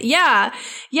 Really, right? Yeah.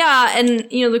 Yeah.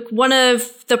 And, like one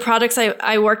of the projects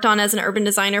I worked on as an urban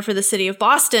designer for the city of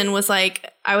Boston was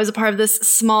like, I was a part of this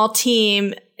small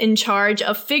team in charge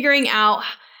of figuring out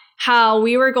how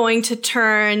we were going to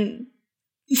turn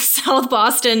South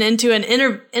Boston into an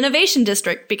innovation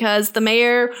district because the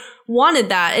mayor wanted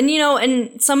that. And,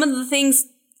 and some of the things,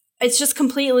 it's just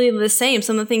completely the same.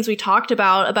 Some of the things we talked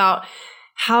about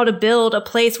how to build a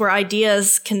place where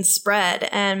ideas can spread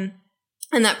and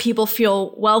that people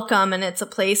feel welcome. And it's a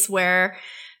place where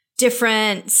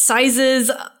different sizes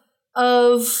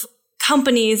of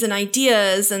companies and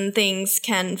ideas and things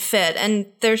can fit. And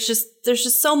there's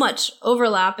just so much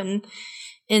overlap in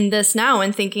this now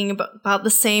and thinking about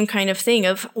the same kind of thing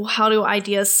of how do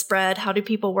ideas spread? How do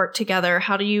people work together?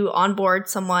 How do you onboard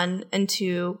someone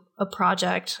into a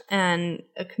project and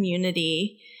a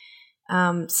community?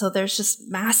 So there's just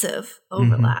massive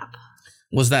overlap.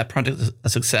 Mm-hmm. Was that project a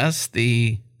success?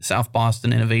 The South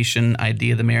Boston innovation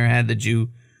idea the mayor had? Did you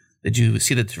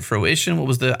see that to fruition? What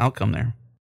was the outcome there?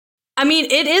 I mean,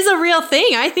 it is a real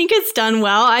thing. I think it's done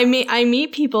well. I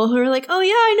meet people who are like, oh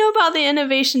yeah, I know about the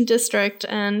innovation district.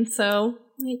 And so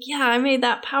like, yeah, I made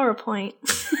that PowerPoint.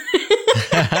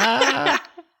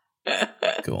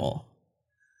 Cool.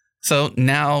 So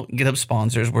now GitHub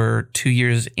sponsors, we're 2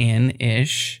 years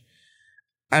in-ish.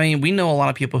 I mean, we know a lot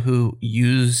of people who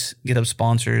use GitHub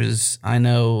sponsors. I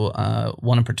know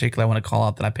one in particular I want to call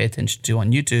out that I pay attention to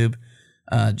on YouTube,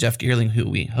 Jeff Geerling, who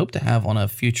we hope to have on a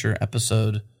future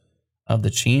episode of the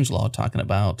Changelog, talking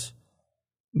about,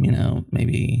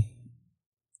 maybe,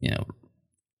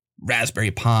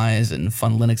 Raspberry Pis and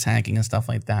fun Linux hacking and stuff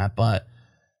like that. But,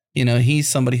 he's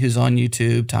somebody who's on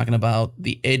YouTube talking about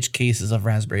the edge cases of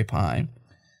Raspberry Pi.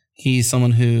 He's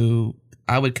someone who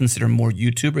I would consider more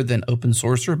YouTuber than open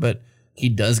sourcer, but he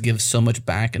does give so much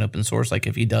back in open source. Like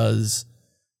if he does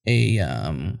a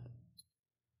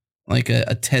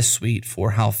test suite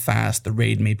for how fast the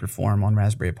RAID may perform on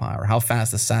Raspberry Pi, or how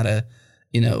fast the SATA,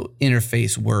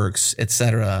 interface works,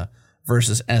 etc.,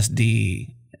 versus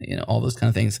SD, all those kind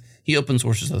of things. He open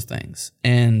sources those things.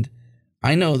 And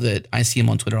I know that I see him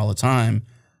on Twitter all the time,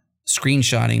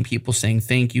 screenshotting people saying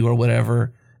thank you or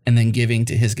whatever, and then giving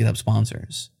to his GitHub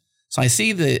sponsors. So I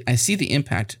see the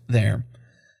impact there.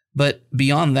 But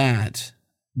beyond that,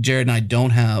 Jared and I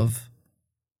don't have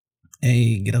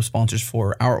a GitHub sponsors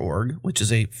for our org, which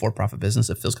is a for-profit business.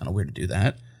 It feels kind of weird to do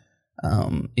that.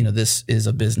 This is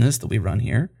a business that we run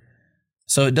here.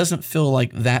 So it doesn't feel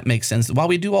like that makes sense. While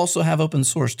we do also have open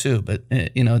source too, but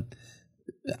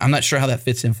I'm not sure how that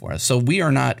fits in for us. So we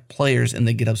are not players in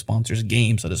the GitHub sponsors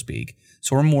game, so to speak.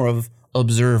 So we're more of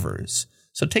observers.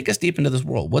 So take us deep into this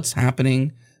world. What's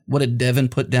happening? What did Devin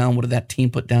put down? What did that team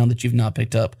put down that you've not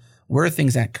picked up? Where are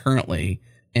things at currently?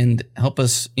 And help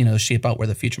us, shape out where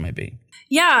the future might be.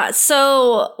 Yeah.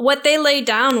 So what they laid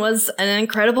down was an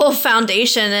incredible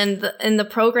foundation, and the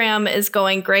program is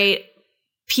going great.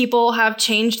 People have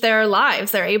changed their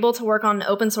lives. They're able to work on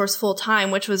open source full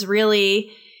time, which was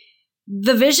really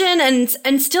the vision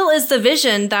and still is the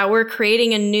vision, that we're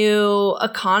creating a new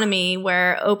economy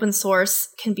where open source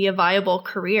can be a viable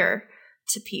career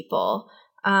to people.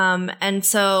 And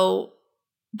so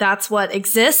that's what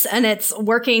exists, and it's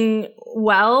working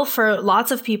well for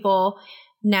lots of people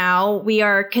now. We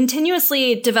are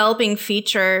continuously developing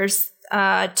features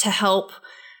to help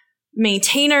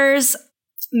maintainers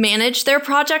manage their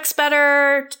projects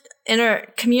better,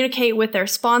 communicate with their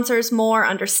sponsors more,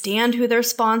 understand who their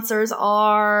sponsors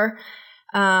are.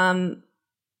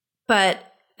 But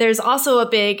there's also a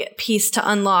big piece to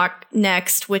unlock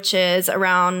next, which is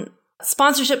around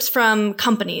sponsorships from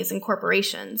companies and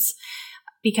corporations,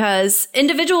 because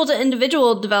individual to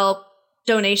individual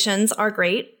donations are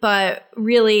great, but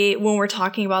really when we're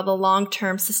talking about the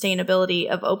long-term sustainability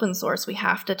of open source, we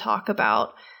have to talk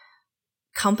about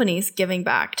companies giving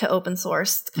back to open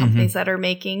source, companies that are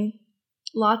making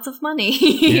lots of money.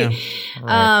 Yeah,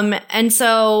 right. And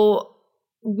so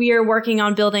we are working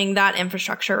on building that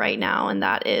infrastructure right now, and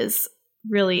that is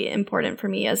really important for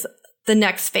me as the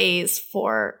next phase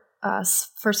for us,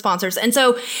 for sponsors. And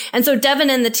so Devin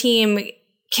and the team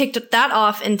kicked that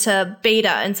off into beta.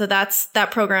 And so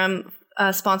that program,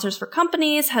 Sponsors for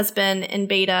Companies, has been in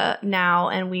beta now,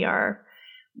 and we are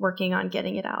working on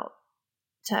getting it out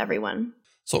to everyone.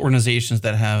 So organizations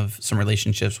that have some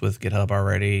relationships with GitHub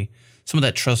already, some of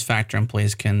that trust factor in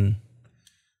place can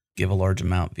give a large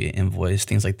amount via invoice,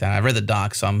 things like that. I read the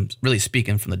docs, so I'm really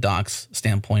speaking from the docs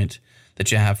standpoint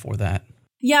that you have for that.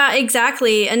 Yeah,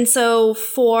 exactly. And so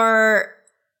for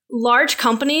large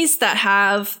companies that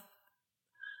have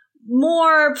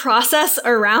more process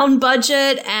around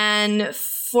budget, and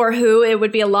for who it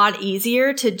would be a lot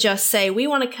easier to just say, we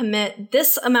want to commit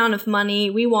this amount of money.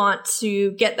 We want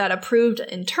to get that approved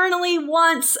internally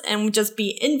once and just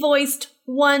be invoiced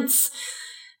once.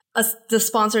 The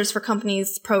Sponsors for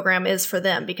Companies program is for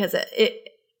them, because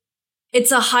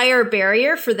it's a higher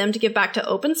barrier for them to give back to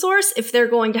open source if they're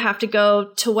going to have to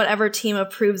go to whatever team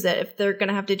approves it, if they're going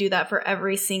to have to do that for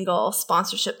every single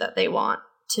sponsorship that they want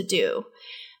to do.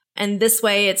 And this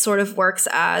way it sort of works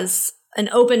as an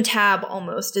open tab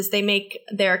almost, as they make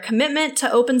their commitment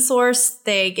to open source,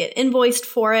 they get invoiced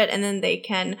for it, and then they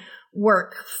can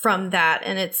work from that.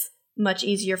 And it's much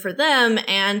easier for them.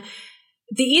 And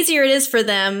the easier it is for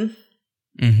them,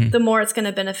 the more it's going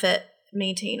to benefit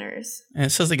maintainers. And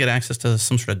it says they get access to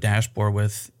some sort of dashboard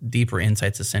with deeper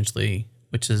insights, essentially,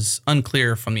 which is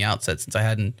unclear from the outset, since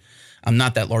I'm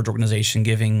not that large organization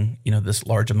giving, this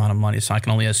large amount of money. So I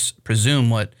can only presume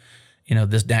what,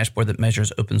 this dashboard that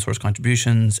measures open source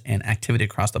contributions and activity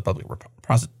across the public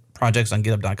projects on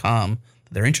github.com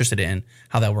that they're interested in,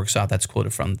 how that works out. That's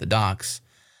quoted from the docs.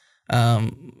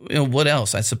 What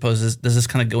else? I suppose does this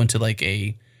kind of go into like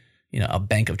a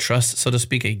bank of trust, so to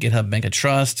speak, a GitHub bank of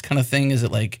trust kind of thing? Is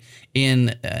it like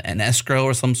in an escrow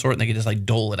or some sort, and they can just like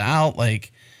dole it out?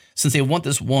 Like, since they want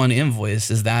this one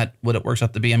invoice, is that what it works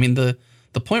out to be? I mean, the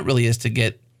point really is to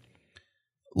get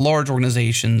large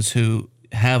organizations who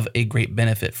have a great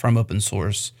benefit from open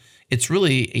source. It's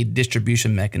really a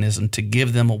distribution mechanism to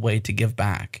give them a way to give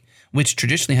back, which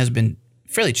traditionally has been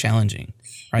fairly challenging,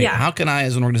 right? Yeah. How can I,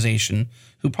 as an organization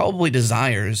who probably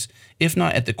desires, if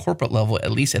not at the corporate level,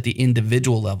 at least at the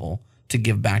individual level, to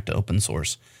give back to open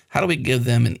source, how do we give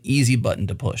them an easy button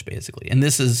to push, basically? And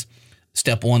this is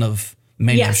step one of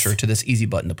many, I'm sure, to this easy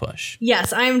button to push.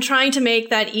 Yes, I'm trying to make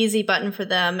that easy button for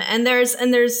them. And there's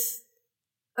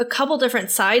a couple different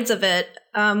sides of it.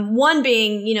 One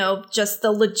being, just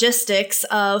the logistics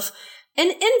of an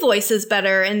invoice is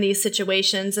better in these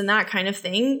situations and that kind of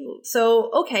thing. So,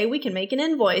 okay, we can make an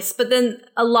invoice. But then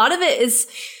a lot of it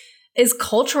is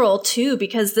cultural too,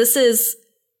 because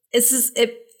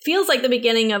it feels like the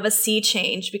beginning of a sea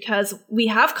change, because we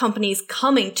have companies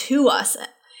coming to us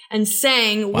and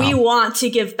saying, we want to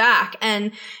give back.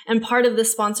 And part of the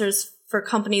Sponsors for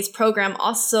Companies program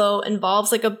also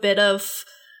involves like a bit of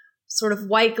sort of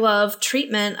white glove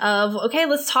treatment of, okay,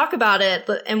 let's talk about it,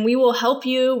 and we will help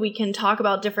you. We can talk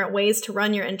about different ways to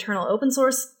run your internal open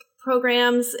source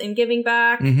programs and giving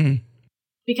back,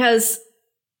 because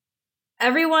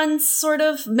everyone's sort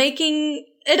of making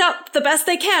it up the best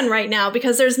they can right now,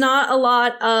 because there's not a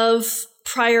lot of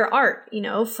prior art,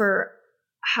 for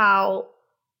how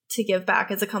to give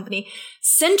back as a company.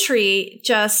 Sentry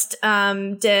just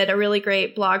did a really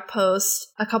great blog post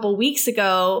a couple weeks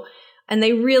ago, and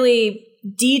they really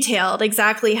detailed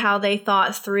exactly how they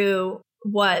thought through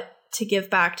what to give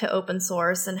back to open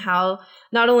source, and how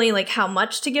not only like how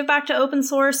much to give back to open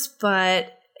source,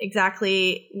 but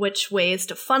exactly which ways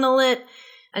to funnel it.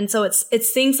 And so it's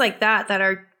things like that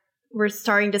we're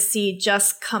starting to see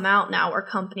just come out now, where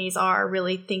companies are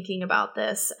really thinking about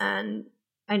this and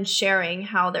sharing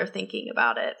how they're thinking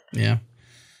about it. Yeah.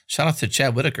 Shout out to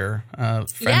Chad Whitaker, friend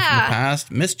from the past.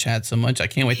 Miss Chad so much. I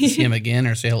can't wait to see him again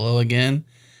or say hello again.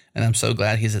 And I'm so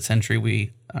glad he's at Sentry.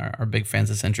 We are big fans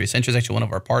of Sentry. Sentry is actually one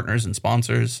of our partners and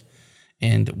sponsors,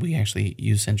 and we actually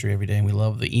use Sentry every day. And we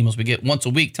love the emails we get once a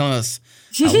week telling us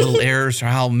how little errors or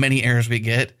how many errors we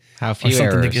get. How few or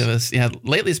something errors. To give us. Yeah,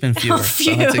 lately it's been fewer.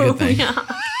 So that's a good thing.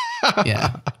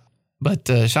 Yeah. But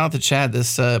shout out to Chad.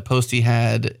 This post he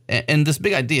had, and this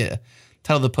big idea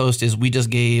title of the post is, we just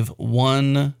gave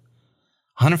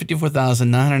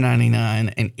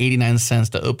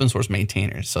 $154,999.89 to open source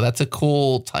maintainers. So that's a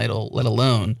cool title, let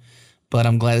alone. But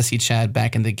I'm glad to see Chad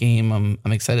back in the game.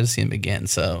 I'm excited to see him again.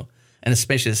 So, and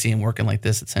especially to see him working like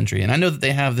this at Sentry. And I know that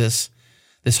they have this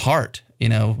heart,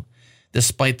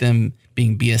 despite them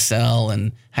being BSL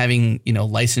and having,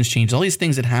 license changes, all these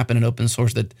things that happen in open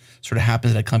source that sort of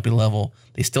happens at a company level.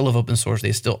 They still have open source.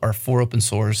 They still are for open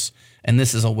source. And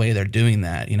this is a way they're doing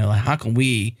that. How can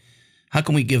we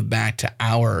give back to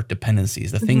our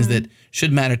dependencies, the things that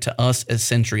should matter to us as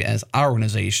Sentry, as our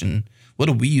organization? What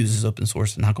do we use as open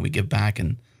source, and how can we give back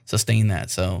and sustain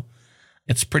that? So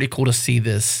it's pretty cool to see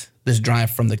this drive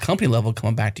from the company level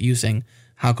coming back to you saying,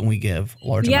 how can we give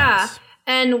large amounts? Yeah.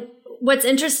 And what's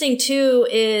interesting too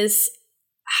is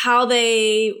how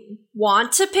they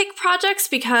want to pick projects,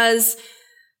 because,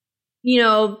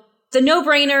 the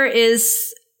no-brainer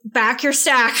is back your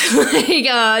stack,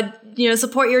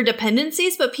 support your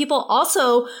dependencies, but people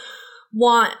also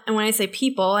want, and when I say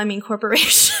people, I mean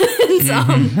corporations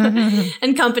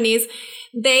and companies,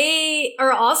 they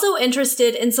are also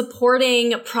interested in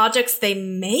supporting projects they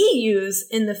may use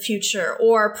in the future,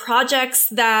 or projects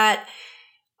that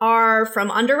are from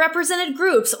underrepresented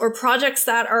groups, or projects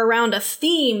that are around a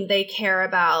theme they care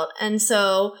about. And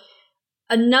so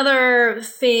another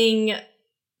thing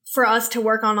for us to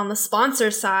work on the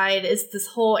sponsor side is this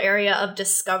whole area of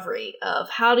discovery of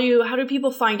how do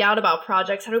people find out about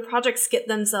projects? How do projects get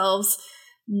themselves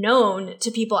known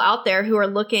to people out there who are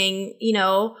looking,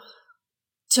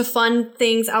 to fund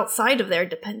things outside of their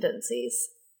dependencies?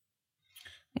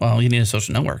 Well, you need a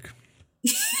social network.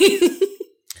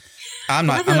 I'm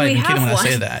not even kidding when I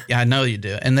say that. Yeah, I know you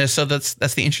do. And that's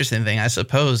the interesting thing. I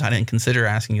suppose I didn't consider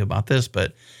asking you about this,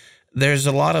 but there's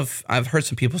a lot of, I've heard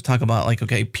some people talk about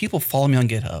okay, people follow me on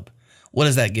GitHub. What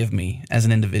does that give me as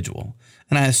an individual?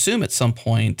 And I assume at some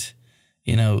point,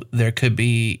 there could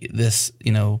be this,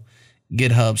 GitHub /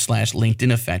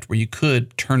 LinkedIn effect where you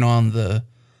could turn on the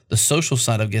social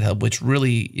side of GitHub, which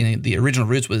really, the original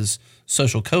roots was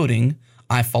social coding.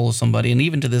 I follow somebody. And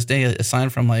even to this day,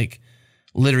 aside from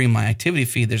littering my activity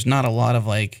feed, there's not a lot of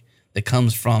that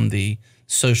comes from the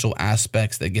social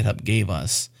aspects that GitHub gave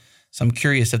us. So I'm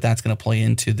curious if that's going to play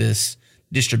into this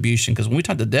distribution, because when we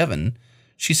talked to Devin,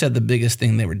 she said the biggest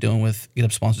thing they were doing with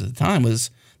GitHub sponsors at the time was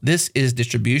this is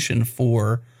distribution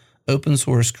for open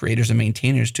source creators and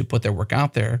maintainers to put their work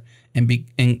out there and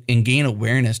gain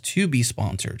awareness to be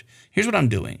sponsored. Here's what I'm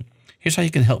doing. Here's how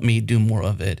you can help me do more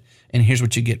of it. And here's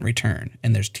what you get in return.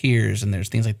 And there's tiers and there's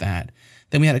things like that.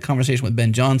 Then we had a conversation with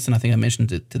Ben Johnson. I think I mentioned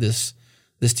this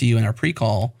to you in our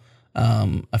pre-call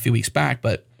a few weeks back,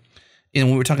 but when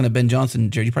we were talking to Ben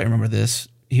Johnson, Jared, you probably remember this.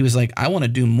 He was like, I want to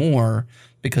do more,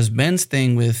 because Ben's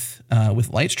thing with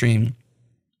Lightstream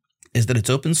is that it's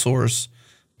open source,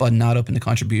 but not open to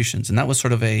contributions. And that was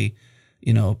sort of a,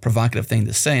 provocative thing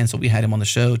to say. And so we had him on the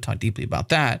show, talk deeply about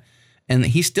that. And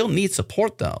he still needs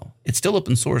support, though. It's still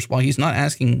open source. While he's not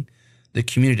asking the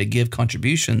community to give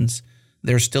contributions,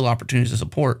 there's still opportunities to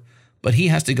support. But he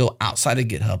has to go outside of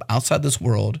GitHub, outside this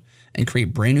world, and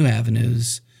create brand new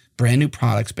avenues, brand new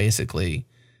products, basically,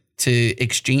 to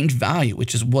exchange value,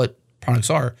 which is what products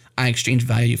are. I exchange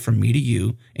value from me to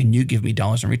you, and you give me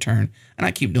dollars in return, and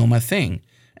I keep doing my thing.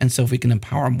 And so if we can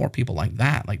empower more people like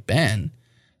that, like Ben,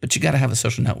 but you got to have a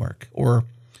social network or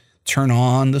turn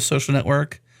on the social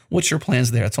network. What's your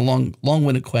plans there? It's a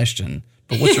long-winded question,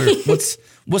 but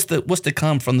what's to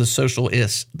come from the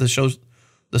socialness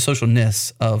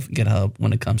of GitHub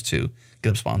when it comes to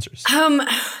GitHub sponsors?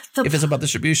 If it's about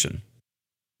distribution.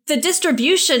 The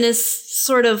distribution is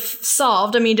sort of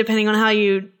solved. I mean, depending on how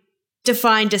you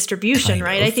define distribution,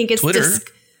 right? I think it's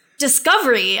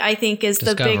discovery, I think, is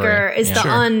the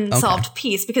unsolved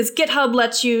piece, because GitHub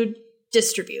lets you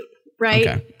distribute, right?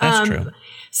 Okay, that's true.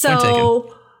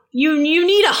 So you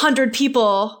need 100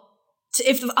 people.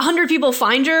 If 100 people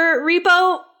find your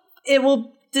repo,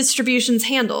 distribution's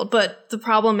handled. But the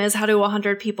problem is, how do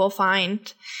 100 people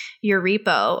find your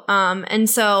repo? And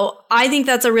so I think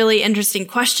that's a really interesting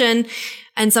question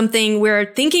and something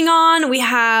we're thinking on. We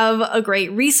have a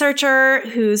great researcher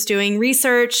who's doing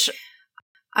research.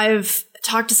 I've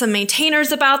talked to some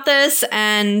maintainers about this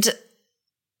and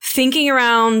thinking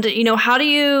around, how do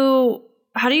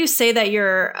you say that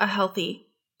you're a healthy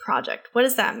project? What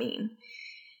does that mean?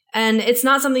 And it's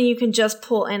not something you can just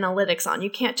pull analytics on. You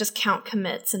can't just count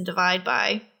commits and divide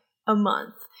by a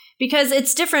month, because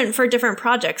it's different for different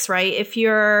projects, right? If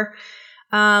you're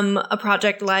a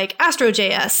project like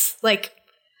Astro.js,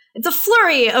 it's a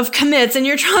flurry of commits, and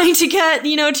you're trying to get, to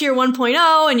your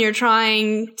 1.0, and you're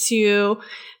trying to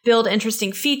build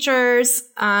interesting features.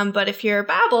 But if you're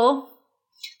Babel,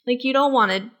 like, you don't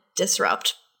want to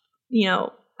disrupt,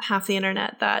 half the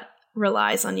internet that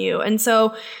relies on you. And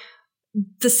so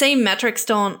the same metrics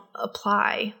don't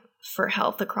apply for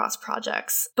health across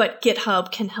projects, but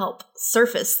GitHub can help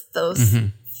surface those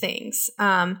things.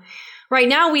 Right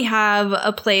now we have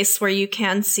a place where you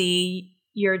can see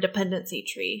your dependency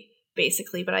tree,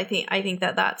 basically, but I think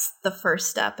that that's the first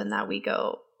step, and that we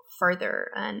go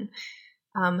further and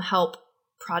help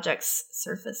projects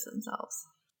surface themselves.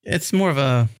 It's more of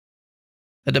a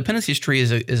dependencies tree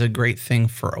is a great thing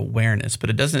for awareness, but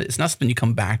it's not something you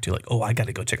come back to like, oh, I got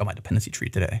to go check out my dependency tree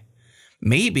today.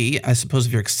 Maybe, I suppose,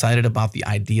 if you're excited about the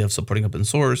idea of supporting open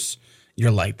source, you're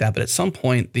like that. But at some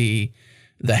point, the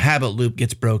habit loop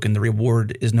gets broken. The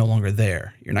reward is no longer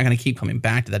there. You're not going to keep coming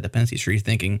back to that dependency tree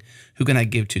thinking, who can I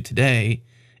give to today?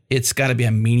 It's got to be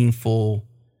a meaningful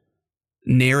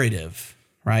narrative,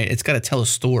 right? It's got to tell a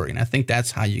story. And I think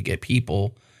that's how you get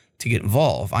people to get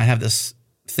involved. I have this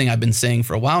thing I've been saying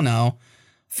for a while now: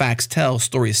 facts tell,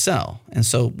 stories sell. And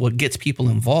so what gets people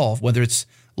involved, whether it's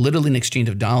literally an exchange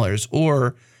of dollars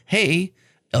or, hey,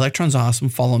 Electron's awesome,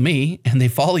 follow me, and they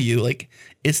follow you, like,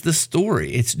 it's the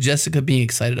story. It's Jessica being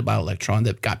excited about Electron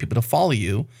that got people to follow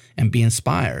you and be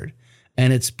inspired.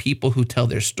 And it's people who tell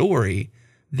their story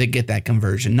that get that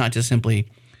conversion, not just simply,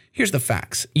 here's the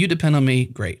facts. You depend on me,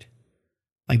 great.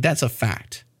 Like, that's a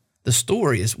fact. The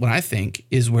story is what I think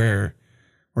is where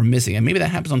we're missing. And maybe that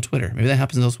happens on Twitter. Maybe that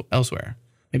happens elsewhere.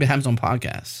 Maybe it happens on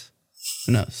podcasts.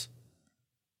 Who knows?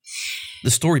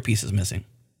 The story piece is missing.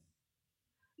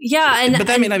 Yeah, but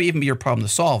that may not even be your problem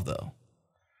to solve, though.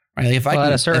 Right? Like,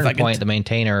 at a certain point, the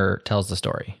maintainer tells the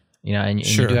story. And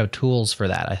you do have tools for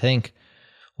that. I think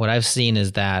what I've seen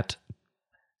is that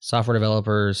software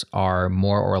developers are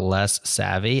more or less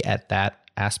savvy at that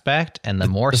aspect, and the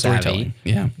more savvy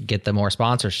get the more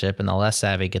sponsorship, and the less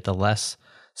savvy get the less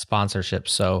sponsorship.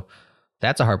 So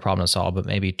that's a hard problem to solve, but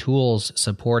maybe tools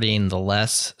supporting the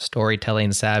less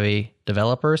storytelling savvy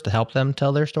developers to help them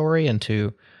tell their story and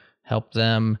to help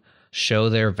them show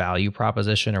their value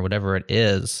proposition or whatever it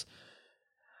is.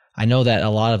 I know that a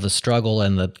lot of the struggle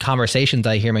and the conversations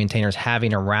I hear maintainers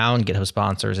having around GitHub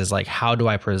sponsors is like, how do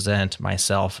I present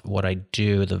myself, what I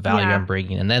do, the value I'm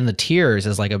bringing? And then the tiers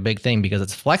is like a big thing because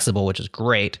it's flexible, which is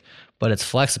great, but it's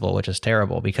flexible, which is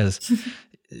terrible because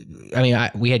I mean,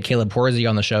 we had Caleb Horsey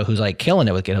on the show who's like killing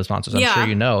it with GitHub sponsors. I'm sure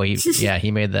you know.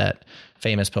 He made that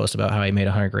famous post about how he made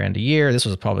 $100,000 a year.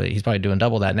 He's probably doing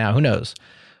double that now. Who knows?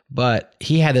 But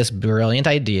he had this brilliant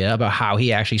idea about how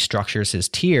he actually structures his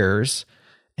tiers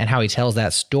and how he tells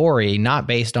that story, not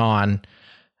based on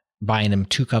buying him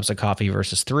 2 cups of coffee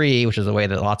versus 3, which is the way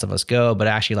that lots of us go, but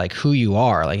actually like who you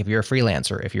are. Like if you're a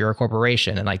freelancer, if you're a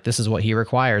corporation, and like this is what he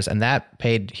requires. And that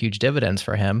paid huge dividends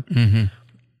for him. Mm-hmm.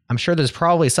 I'm sure there's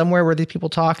probably somewhere where these people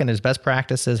talk and his best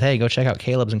practices, hey, go check out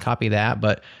Caleb's and copy that.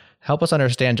 But help us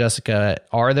understand, Jessica,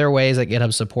 are there ways that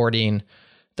GitHub supporting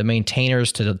the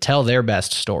maintainers to tell their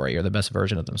best story or the best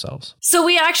version of themselves? So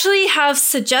we actually have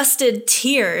suggested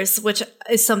tiers, which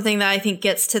is something that I think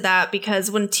gets to that,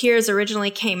 because when tiers originally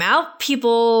came out,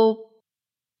 people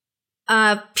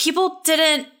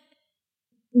didn't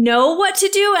know what to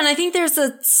do. And I think there's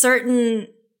a certain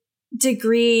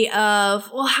degree of,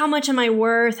 well, how much am I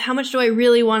worth? How much do I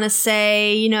really want to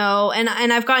say? And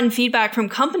I've gotten feedback from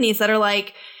companies that are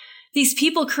like, these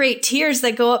people create tiers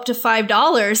that go up to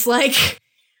 $5. Like,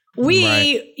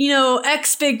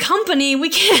 X big company, we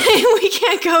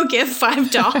can't go give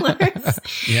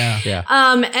 $5. Yeah.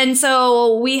 And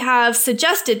so we have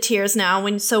suggested tiers now.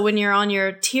 When you're on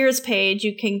your tiers page,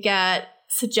 you can get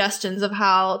suggestions of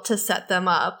how to set them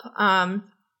up.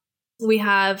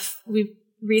 We've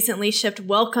recently shipped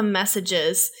welcome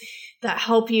messages that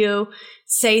help you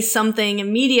say something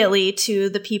immediately to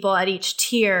the people at each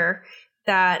tier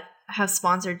that have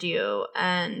sponsored you.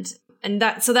 And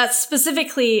that's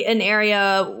specifically an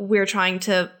area we're trying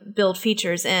to build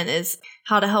features in, is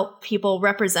how to help people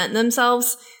represent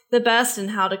themselves the best and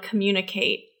how to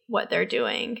communicate what they're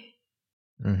doing.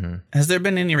 Mm-hmm. Has there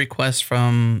been any requests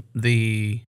from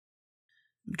I'm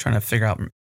trying to figure out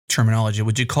terminology.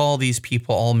 Would you call these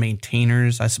people all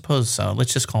maintainers? I suppose so.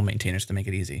 Let's just call maintainers to make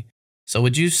it easy. So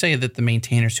would you say that the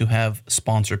maintainers who have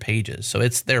sponsor pages, so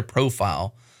it's their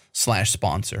profile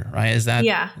 /sponsor, right? Is that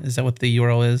what the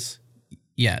URL is?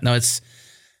 Yeah, no, it's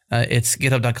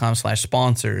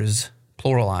github.com/sponsors,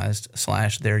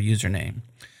 pluralized, / their username.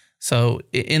 So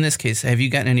in this case, have you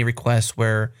gotten any requests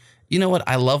where, you know what,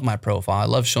 I love my profile, I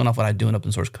love showing off what I do in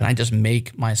open source, can I just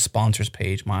make my sponsors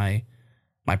page my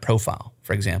my profile,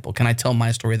 for example? Can I tell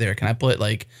my story there? Can I put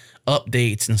like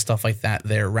updates and stuff like that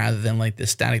there rather than like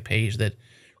this static page that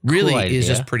really is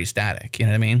just pretty static? You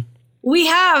know what I mean? We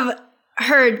have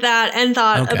heard that and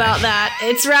thought about that.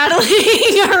 It's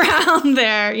rattling around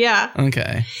there. Yeah.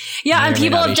 Okay. Yeah. And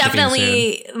people have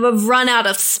definitely run out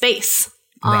of space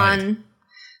on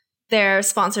their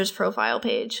sponsor's profile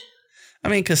page. I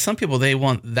mean, because some people,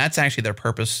 that's actually their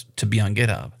purpose to be on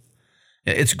GitHub.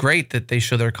 It's great that they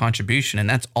show their contribution, and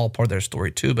that's all part of their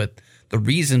story too. But the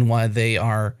reason why they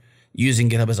are using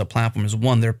GitHub as a platform is,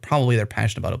 one, they're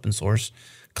passionate about open source.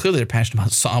 Clearly, they're passionate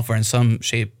about software in some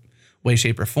way,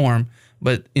 shape, or form.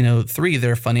 But, 3,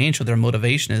 their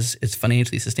motivation is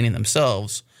financially sustaining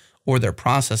themselves or their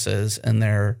processes and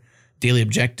their daily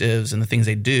objectives and the things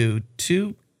they do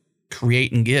to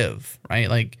create and give, right?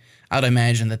 Like, I would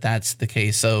imagine that that's the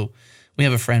case. So we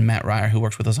have a friend, Matt Ryer, who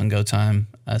works with us on GoTime.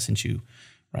 Since you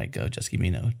write Go, just you may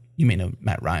know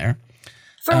Matt Ryer.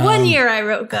 For 1 year, I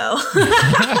wrote Go.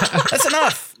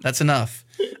 That's enough.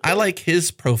 I like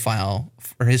his profile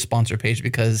for his sponsor page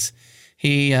because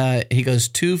he goes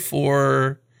 2,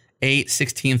 4, 8,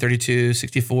 16, 32,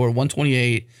 64,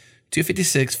 128,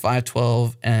 256,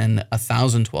 512, and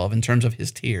 1012 in terms of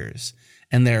his tiers.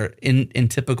 And they're in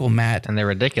typical Matt. And they're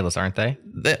ridiculous, aren't they?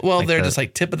 They're just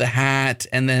like tip of the hat.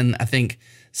 And then I think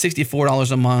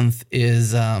 $64 a month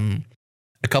is a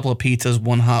couple of pizzas,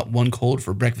 one hot, one cold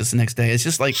for breakfast the next day. It's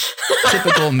just like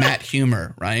typical Matt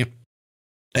humor, right?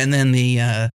 And then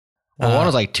one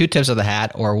was like 2 tips of the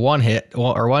hat, or one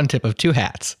tip of 2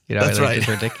 hats. That's right.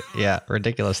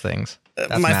 Ridiculous things.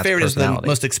 That's My Matt's favorite is the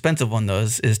most expensive one, though,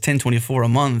 is $10.24 a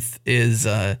month is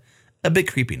a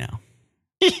bit creepy now.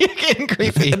 You're getting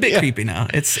creepy. A bit creepy now.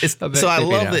 It's so I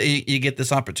love that you get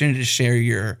this opportunity to share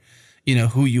your,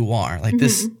 who you are. Like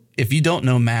this, if you don't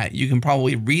know Matt, you can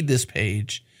probably read this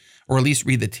page or at least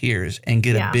read the tiers and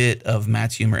get a bit of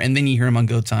Matt's humor. And then you hear him on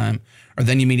GoTime, or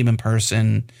then you meet him in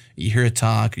person, you hear a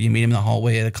talk, or you meet him in the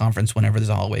hallway at a conference whenever there's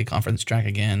a hallway conference track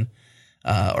again,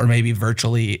 or maybe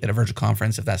virtually at a virtual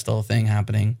conference if that's still a thing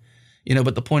happening.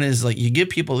 But the point is, like, you give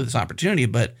people this opportunity,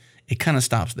 but it kind of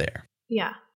stops there.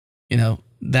 Yeah.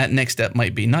 That next step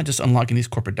might be not just unlocking these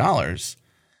corporate dollars,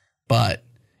 but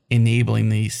enabling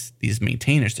these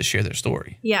maintainers to share their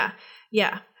story. Yeah.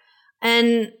 Yeah.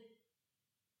 And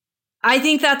I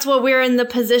think that's what we're in the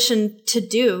position to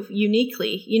do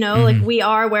uniquely, like we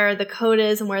are where the code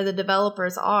is and where the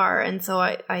developers are. And so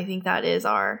I think that is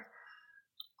our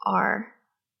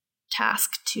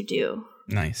task to do.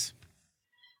 Nice.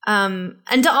 And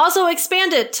to also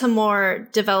expand it to more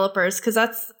developers, because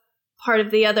that's part of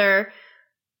the other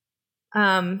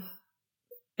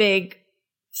big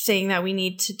thing that we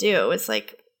need to do. It's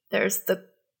like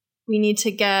we need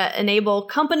to enable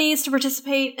companies to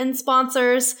participate in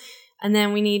sponsors, and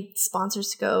then we need sponsors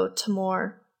to go to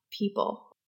more people.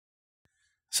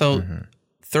 So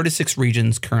 36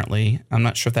 regions currently. I'm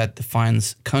not sure if that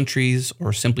defines countries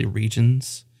or simply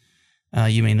regions.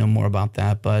 You may know more about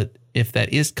that, but if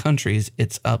that is countries,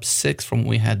 it's up 6 from when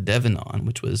we had Devin on,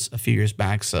 which was a few years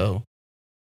back. So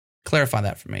clarify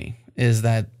that for me. Is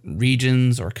that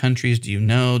regions or countries? Do you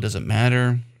know? Does it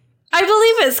matter? I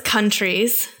believe it's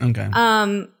countries. Okay.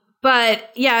 But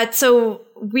yeah, so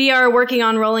we are working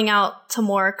on rolling out to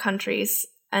more countries,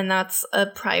 and that's a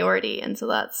priority. And so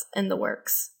that's in the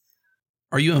works.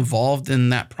 Are you involved in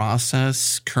that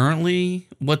process currently?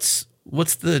 What's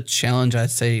the challenge,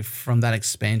 I'd say, from that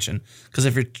expansion? Because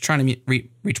if you're trying to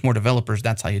reach more developers,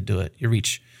 that's how you do it. You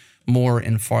reach more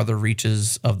and farther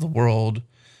reaches of the world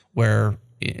where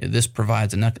this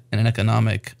provides an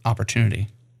economic opportunity.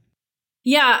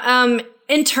 Yeah.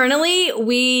 Internally,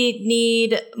 we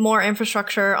need more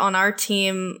infrastructure on our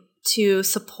team to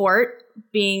support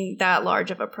being that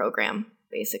large of a program,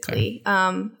 basically.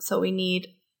 Okay. So we need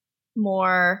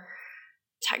more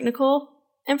technical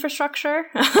infrastructure.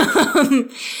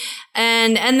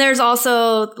 and there's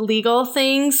also legal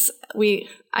things.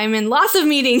 I'm in lots of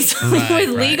meetings with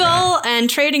legal and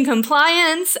trade and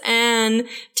compliance and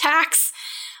tax.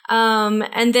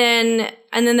 And then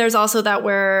there's also that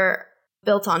we're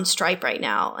built on Stripe right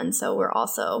now. And so we're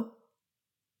also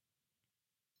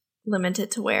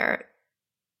limited to where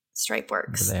Stripe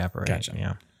works. Where they operate. Gotcha.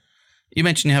 Yeah. You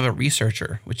mentioned you have a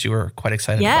researcher, which you were quite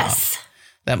excited about.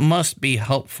 That must be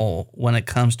helpful when it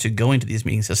comes to going to these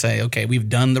meetings to say, okay, we've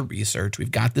done the research,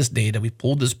 we've got this data, we've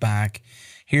pulled this back,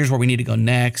 here's where we need to go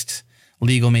next.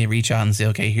 Legal may reach out and say,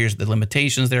 okay, here's the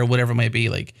limitations there, whatever it might be.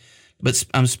 But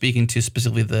I'm speaking to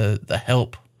specifically the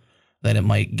help that it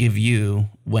might give you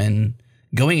when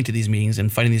going into these meetings and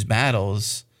fighting these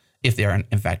battles, if they are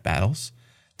in fact battles,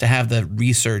 to have the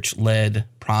research-led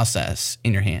process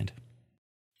in your hand.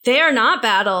 They are not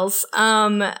battles.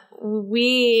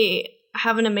 We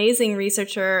have an amazing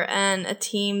researcher and a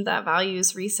team that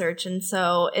values research. And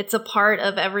so it's a part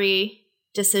of every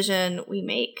decision we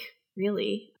make,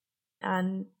 really.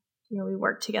 And, we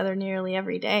work together nearly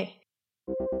every day.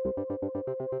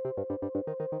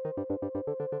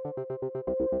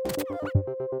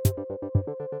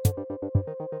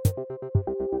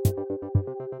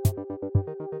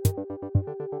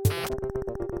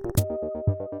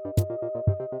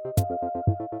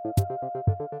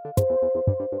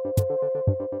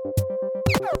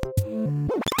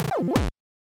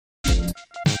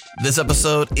 This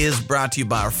episode is brought to you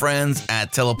by our friends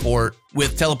at Teleport.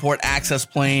 With Teleport Access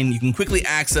Plane, you can quickly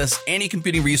access any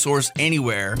computing resource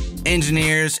anywhere.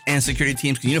 Engineers and security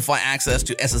teams can unify access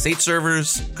to SSH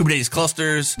servers, Kubernetes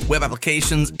clusters, web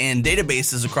applications, and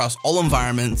databases across all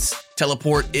environments.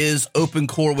 Teleport is open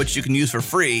core, which you can use for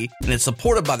free, and it's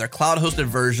supported by their cloud-hosted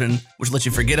version, which lets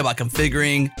you forget about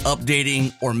configuring,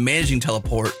 updating, or managing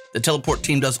Teleport. The Teleport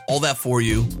team does all that for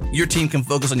you. Your team can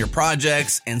focus on your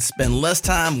projects and spend less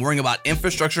time worrying about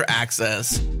infrastructure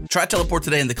access. Try Teleport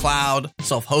today in the cloud,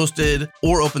 self-hosted,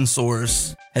 or open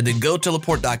source. Head to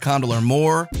goteleport.com to learn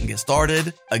more and get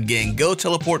started. Again,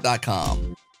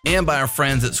 goteleport.com. And by our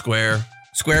friends at Square.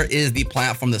 Square is the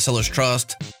platform that sellers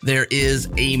trust. There is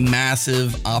a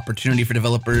massive opportunity for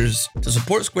developers to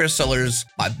support Square sellers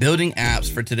by building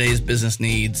apps for today's business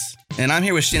needs. And I'm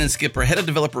here with Shannon Skipper, Head of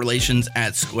Developer Relations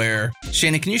at Square.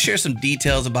 Shannon, can you share some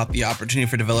details about the opportunity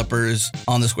for developers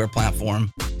on the Square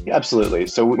platform? Yeah, absolutely.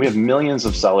 So we have millions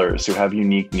of sellers who have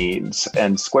unique needs,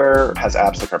 and Square has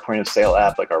apps like our point of sale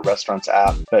app, like our restaurants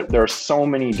app, but there are so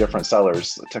many different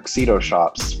sellers, tuxedo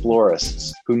shops,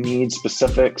 florists, who need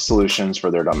specific solutions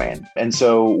for their domain. And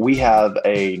so we have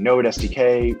a Node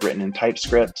SDK written in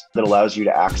TypeScript that allows you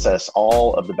to access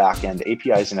all of the backend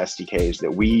APIs and SDKs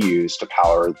that we use to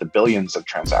power the billions of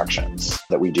transactions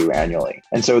that we do annually.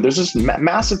 And so there's this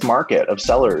massive market of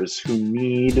sellers who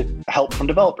need help from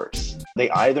developers. They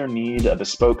either need a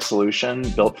bespoke solution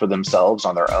built for themselves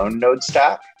on their own Node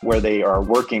stack, where they are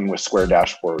working with Square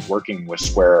Dashboard, working with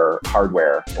Square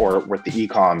hardware, or with the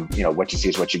ecom, what you see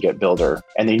is what you get builder.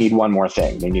 And they need one more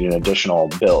thing. They need an additional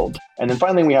build. And then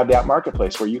finally, we have the app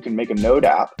marketplace where you can make a Node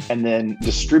app and then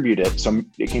distribute it so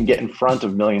it can get in front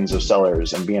of millions of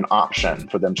sellers and be an option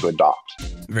for them to adopt.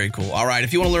 Very cool. All right.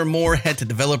 If you want to learn more, head to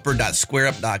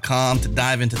developer.squareup.com to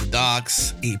dive into the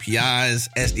docs, APIs,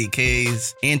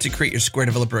 SDKs, and to create your Square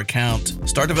developer account.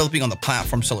 Start developing on the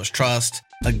platform sellers trust.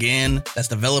 Again, that's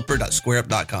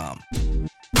developer.squareup.com.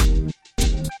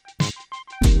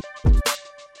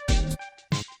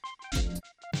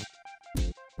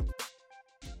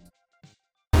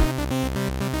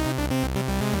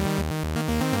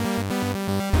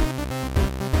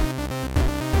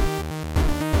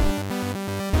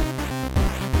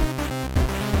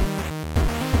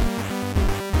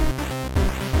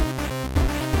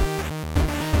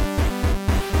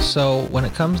 So when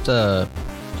it comes to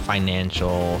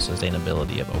financial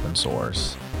sustainability of open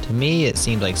source, to me, it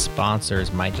seems like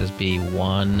sponsors might just be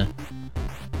one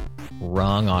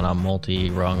rung on a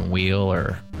multi-rung wheel,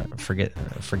 or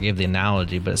forgive the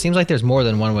analogy, but it seems like there's more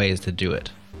than one way to do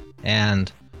it. And,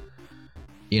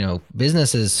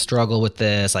 businesses struggle with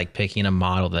this, like picking a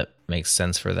model that makes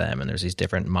sense for them. And there's these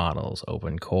different models,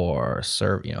 open core,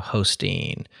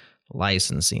 hosting,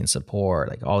 licensing, support,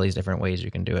 like all these different ways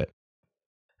you can do it.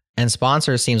 And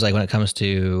sponsors seems like when it comes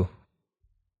to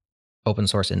open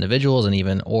source individuals and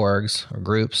even orgs or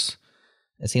groups,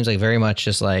 it seems like very much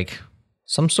just like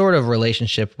some sort of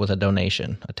relationship with a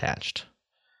donation attached.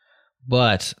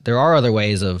 But there are other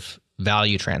ways of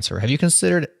value transfer. Have you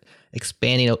considered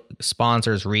expanding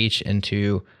sponsors' reach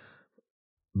into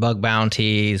bug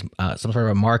bounties, some sort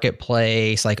of a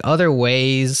marketplace, like other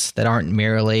ways that aren't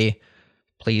merely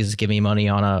please give me money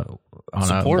on a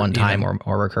one-time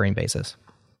or recurring basis?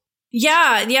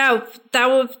 Yeah.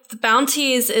 The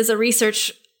bounties is a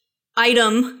research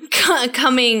item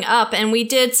coming up, and we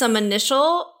did some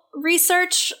initial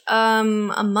research a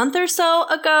month or so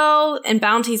ago, and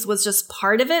bounties was just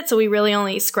part of it. So we really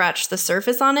only scratched the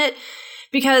surface on it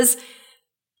because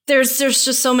there's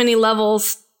just so many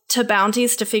levels to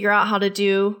bounties to figure out how to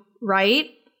do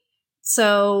right.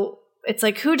 So it's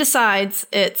like, who decides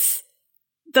it's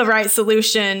the right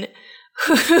solution?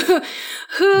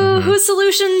 Whose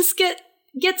solutions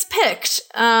gets picked,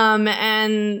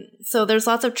 and so there's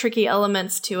lots of tricky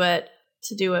elements to it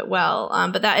to do it well.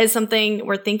 But that is something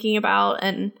we're thinking about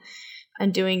and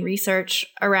doing research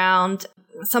around.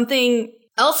 Something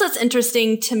else that's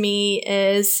interesting to me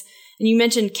is, and you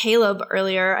mentioned Caleb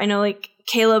earlier. I know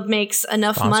Caleb makes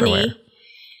enough money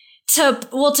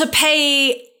to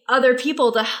pay other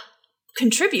people to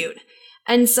contribute.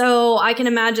 And so I can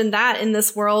imagine that in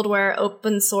this world where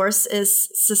open source is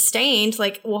sustained,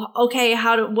 like, well, okay,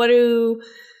 what do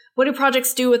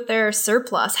projects do with their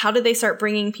surplus? How do they start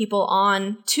bringing people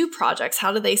on to projects?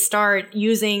 How do they start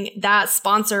using that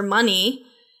sponsor money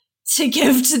to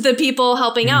give to the people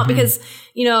helping out? Because,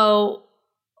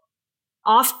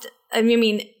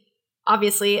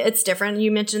 obviously it's different.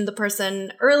 You mentioned the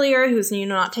person earlier who's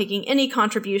not taking any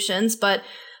contributions, but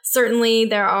certainly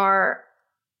there are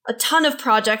a ton of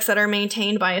projects that are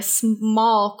maintained by a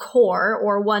small core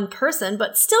or one person,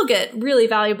 but still get really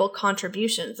valuable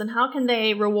contributions. And how can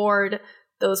they reward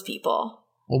those people?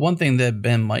 Well, one thing that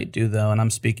Ben might do, though, and I'm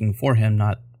speaking for him,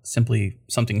 not simply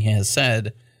something he has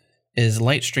said, is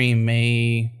Lightstream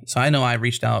may... So I know I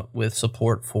reached out with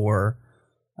support for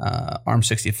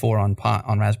ARM64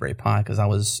 on Raspberry Pi because I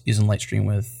was using Lightstream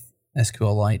with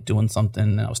SQLite doing something,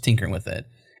 and I was tinkering with it.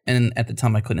 And at the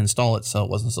time, I couldn't install it, so it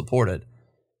wasn't supported.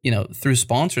 Through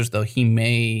sponsors, though, he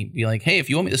may be like, hey, if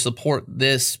you want me to support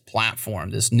this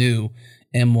platform, this new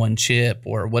M1 chip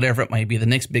or whatever it might be, the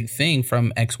next big thing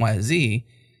from XYZ,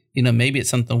 maybe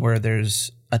it's something where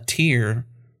there's a tier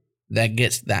that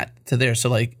gets that to there. So,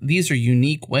 like, these are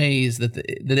unique ways that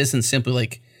isn't simply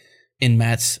like, in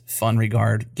Matt's fun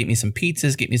regard, get me some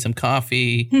pizzas, get me some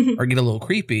coffee, or get a little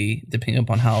creepy, depending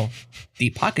upon how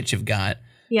deep pockets you've got.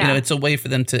 Yeah. It's a way for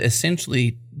them to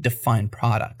essentially define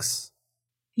products.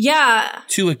 Yeah.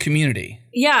 To a community.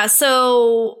 Yeah.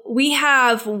 So we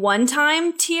have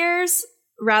one-time tiers.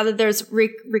 Rather, there's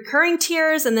recurring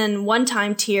tiers and then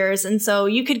one-time tiers. And so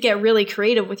you could get really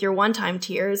creative with your one-time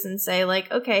tiers and say,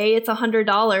 like, okay, it's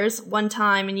 $100 one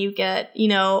time and you get,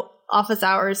 office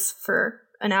hours for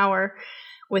an hour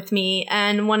with me.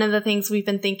 And one of the things we've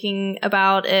been thinking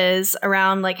about is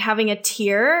around like having a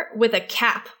tier with a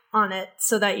cap on it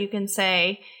so that you can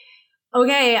say,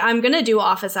 okay, I'm going to do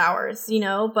office hours,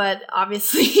 but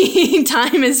obviously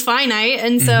time is finite.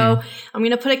 And so I'm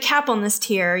going to put a cap on this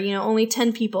tier. Only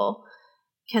 10 people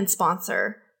can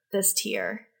sponsor this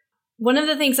tier. One of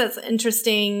the things that's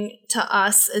interesting to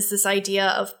us is this idea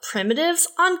of primitives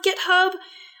on GitHub,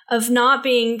 of not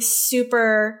being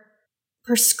super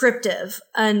prescriptive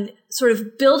and sort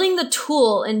of building the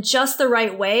tool in just the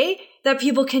right way that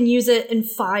people can use it in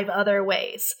 5 other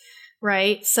ways,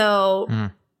 right? So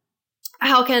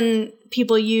how can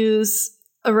people use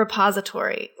a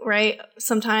repository, right?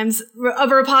 Sometimes a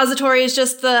repository is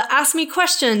just the ask me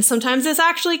questions. Sometimes it's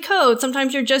actually code.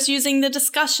 Sometimes you're just using the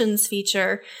discussions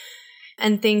feature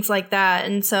and things like that.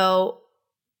 And so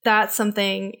that's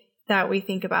something that we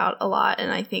think about a lot.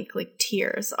 And I think like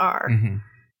tiers are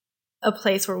a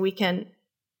place where we can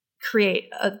create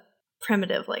a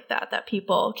primitive like that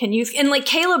people can use. And like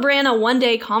Caleb ran a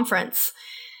one-day conference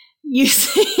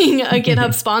using a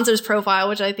GitHub sponsors profile,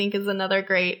 which I think is another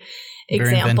great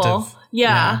example.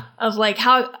 Yeah. Of like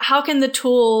how can the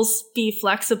tools be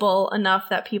flexible enough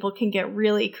that people can get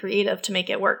really creative to make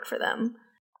it work for them?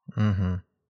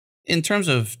 In terms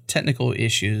of technical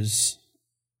issues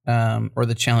or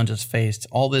the challenges faced,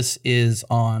 all this is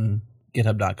on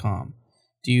github.com.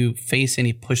 Do you face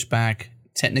any pushback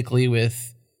technically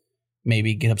with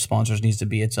maybe GitHub sponsors needs to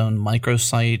be its own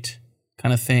microsite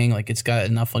kind of thing? Like it's got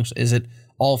enough function. Is it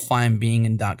all fine being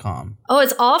in .com? Oh,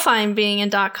 it's all fine being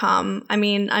in .com. I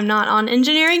mean, I'm not on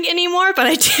engineering anymore, but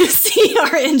I do see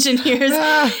our engineers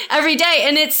every day.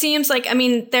 And it seems like, I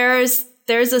mean, there's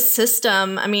a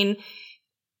system. I mean,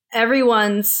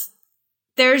 there's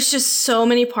just so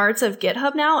many parts of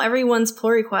GitHub now. Everyone's pull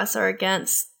requests are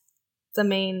against the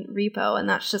main repo, and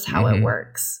that's just how it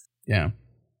works. Yeah.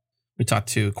 We talked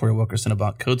to Corey Wilkerson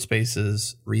about code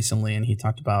spaces recently, and he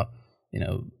talked about,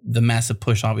 the massive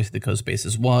push obviously the code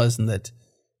spaces was, and that,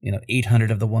 800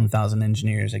 of the 1,000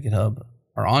 engineers at GitHub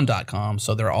are on .com,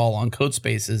 so they're all on code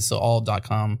spaces. So all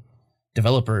 .com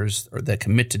developers or that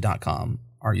commit to .com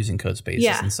are using code spaces.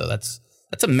 Yeah. And so that's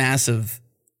a massive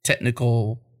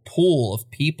technical pool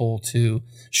of people to,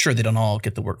 sure, they don't all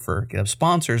get to work for GitHub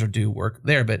sponsors or do work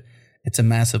there, but it's a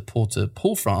massive pool to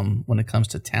pull from when it comes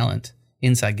to talent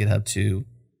inside GitHub to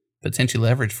potentially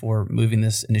leverage for moving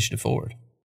this initiative forward.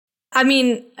 I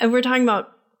mean, we're talking about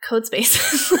code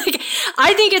spaces. Like,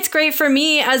 I think it's great for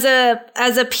me as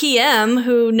a PM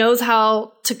who knows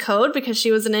how to code because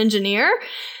she was an engineer.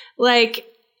 Like,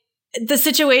 the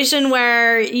situation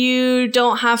where you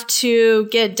don't have to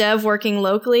get dev working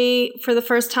locally for the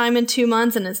first time in 2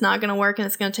 months and it's not going to work and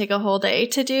it's going to take a whole day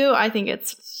to do. I think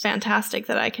it's fantastic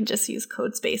that I can just use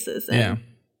code spaces. Yeah.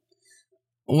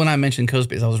 When I mentioned code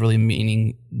space, I was really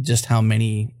meaning just how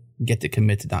many get to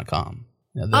commit to .com.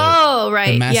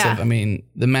 Right. The massive, I mean,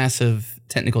 the massive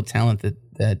technical talent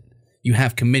that you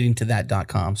have committing to that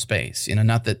 .com space.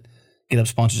 Not that GitHub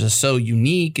sponsors is so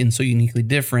unique and so uniquely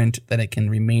different that it can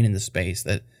remain in the space.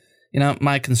 That,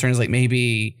 my concern is like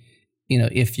maybe,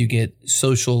 if you get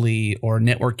socially or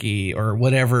networky or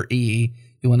whatever you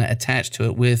want to attach to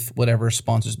it with whatever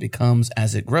sponsors becomes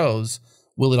as it grows,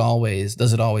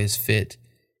 does it always fit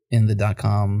in the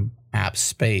 .com app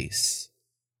space?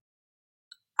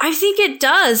 I think it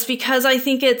does, because I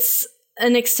think it's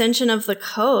an extension of the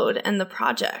code and the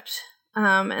project,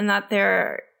 and that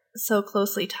they're so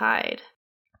closely tied.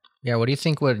 Yeah, what do you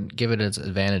think would give it its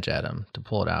advantage, Adam, to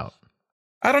pull it out?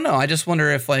 I don't know. I just wonder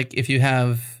if you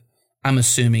have, I'm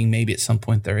assuming maybe at some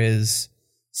point there is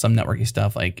some networking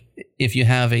stuff. Like if you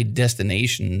have a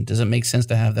destination, does it make sense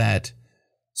to have that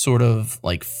sort of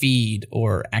like feed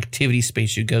or activity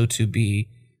space you go to be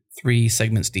 3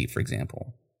 segments deep, for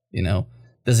example?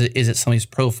 Is it somebody's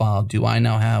profile? Do I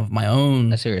now have my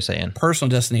own I see what you're saying. Personal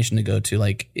destination to go to?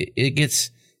 Like it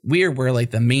gets weird where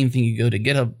like the main thing you go to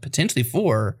GitHub potentially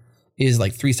for is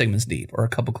like 3 segments deep or a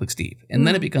couple clicks deep. And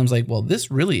then it becomes like, well, this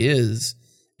really is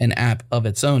an app of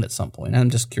its own at some point. And I'm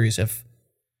just curious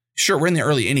sure, we're in the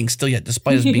early innings still yet,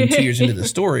 despite us being 2 years into the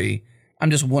story. I'm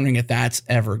just wondering if that's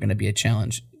ever going to be a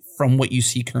challenge from what you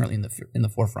see currently in the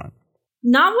forefront.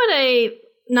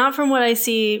 Not from what I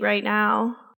see right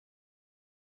now.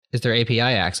 Is there API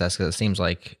access? Because it seems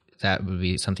like that would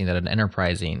be something that an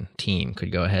enterprising team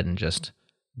could go ahead and just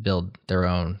build their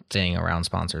own thing around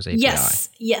sponsors API.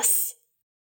 Yes.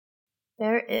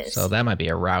 There is. So that might be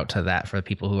a route to that for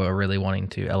people who are really wanting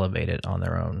to elevate it on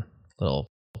their own little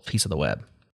piece of the web.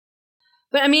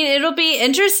 But I mean, it'll be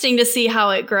interesting to see how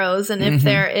it grows, and if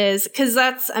there is, because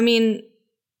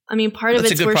part of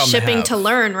it's we're shipping to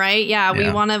learn, right? Yeah,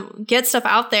 we want to get stuff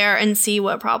out there and see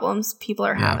what problems people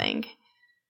are having.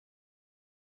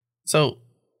 So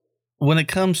when it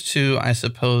comes to, I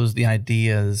suppose, the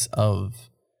ideas of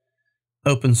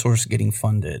open source getting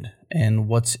funded and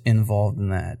what's involved in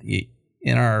that,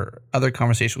 in our other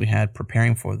conversation we had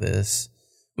preparing for this,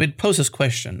 we'd posed this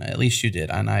question. At least you did,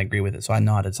 and I agree with it. So I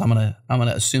nodded. So I'm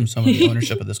gonna assume some of the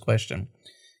ownership of this question.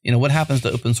 What happens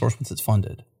to open source once it's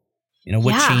funded?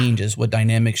 What changes? What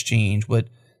dynamics change?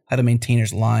 How do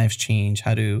maintainers' lives change?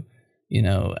 How do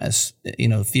as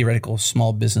theoretical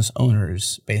small business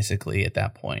owners basically at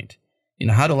that point?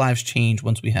 How do lives change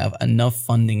once we have enough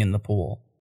funding in the pool?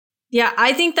 Yeah,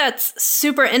 I think that's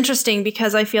super interesting,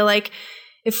 because I feel like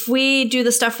if we do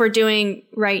the stuff we're doing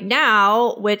right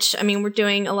now, which, we're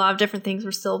doing a lot of different things.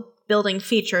 We're still building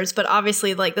features, but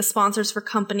obviously like the sponsors for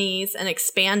companies and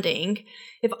expanding,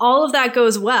 if all of that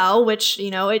goes well, which,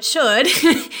 it should,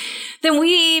 then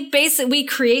we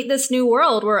create this new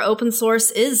world where open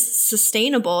source is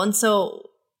sustainable. And so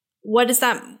what's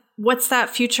that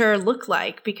future look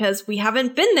like? Because we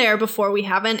haven't been there before. We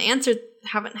haven't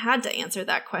had to answer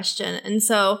that question. And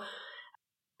so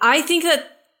I think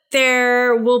that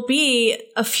there will be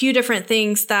a few different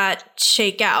things that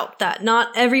shake out, that not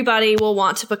everybody will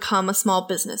want to become a small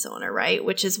business owner, right?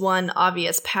 Which is one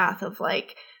obvious path of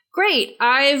like, great,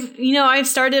 I've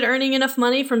started earning enough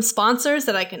money from sponsors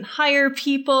that I can hire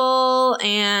people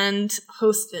and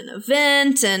host an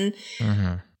event and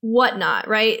whatnot,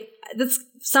 right?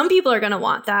 Some people are going to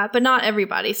want that, but not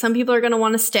everybody. Some people are going to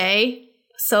want to stay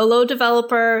solo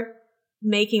developer,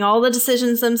 making all the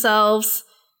decisions themselves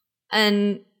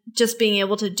and just being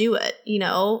able to do it,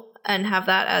 and have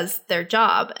that as their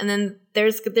job. And then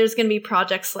there's going to be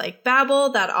projects like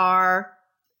Babel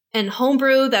and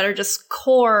Homebrew that are just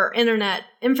core internet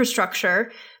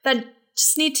infrastructure that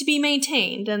just need to be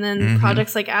maintained. And then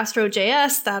projects like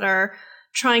Astro.js that are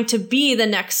trying to be the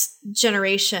next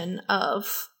generation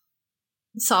of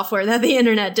software that the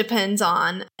internet depends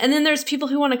on. And then there's people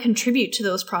who want to contribute to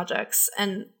those projects.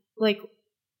 And like,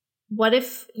 what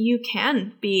if you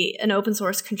can be an open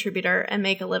source contributor and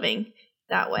make a living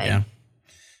that way? Yeah.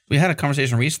 We had a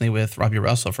conversation recently with Robbie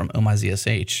Russell from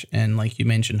OhmyZSH, and like you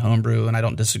mentioned Homebrew, and I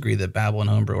don't disagree that Babel and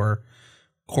Homebrew are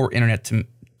core internet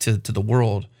to the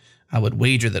world. I would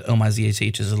wager that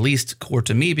OhmyZSH is at least core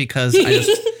to me, because I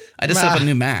just set up a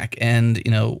new Mac, and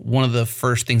one of the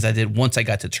first things I did once I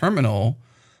got to Terminal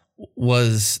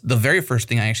was the very first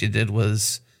thing I actually did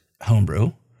was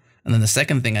Homebrew. And then the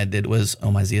second thing I did was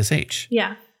OhmyZSH.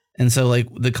 Yeah. And so like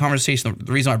the conversation,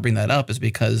 the reason I bring that up is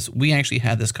because we actually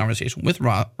had this conversation with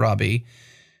Robbie,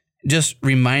 just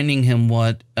reminding him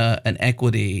what an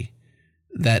equity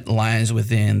that lies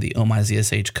within the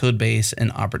OhmyZSH code base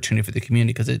and opportunity for the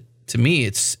community. Because to me,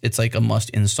 it's like a must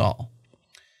install.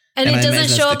 And it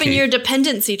doesn't show up in your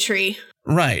dependency tree.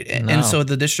 Right. No. And so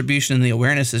the distribution and the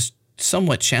awareness is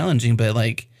somewhat challenging, but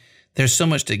like there's so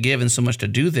much to give and so much to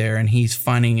do there. And he's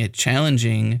finding it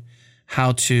challenging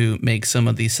how to make some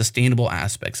of the sustainable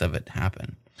aspects of it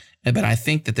happen. But I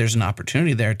think that there's an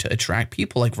opportunity there to attract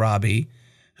people like Robbie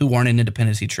who aren't in a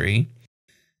dependency tree,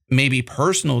 maybe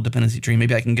personal dependency tree.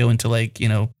 Maybe I can go into like,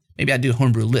 maybe I do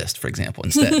homebrew list, for example,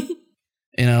 instead,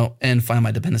 and find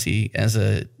my dependency as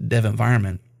a dev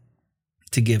environment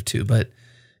to give to. But,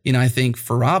 I think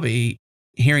for Robbie,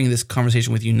 hearing this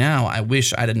conversation with you now, I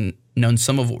wish I didn't known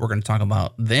some of what we're going to talk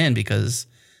about then, because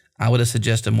I would have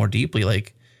suggested more deeply,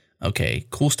 like, okay,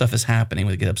 cool stuff is happening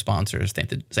with GitHub sponsors.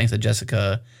 Thanks to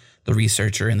Jessica, the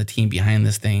researcher and the team behind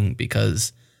this thing,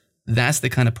 because that's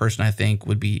the kind of person I think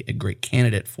would be a great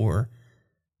candidate for,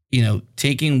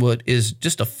 taking what is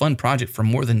just a fun project for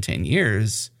more than 10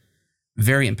 years,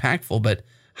 very impactful. But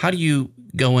how do you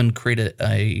go and create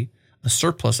a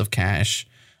surplus of cash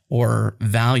or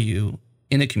value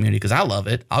in a community? Because I love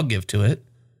it. I'll give to it.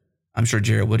 I'm sure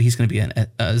Jared would. He's going to be a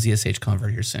ZSH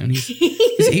convert here soon.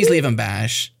 He's leaving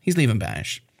Bash.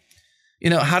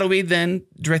 How do we then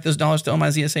direct those dollars to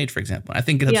OMI-ZSH, for example? I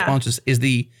think GitHub Sponsors is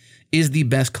the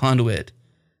best conduit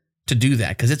to do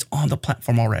that, because it's on the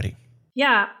platform already.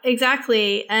 Yeah,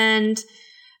 exactly. And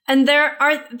there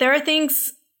are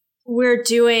things we're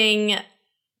doing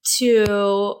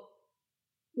to,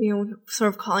 sort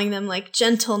of calling them like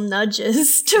gentle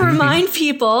nudges to remind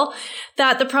people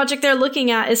that the project they're looking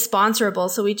at is sponsorable.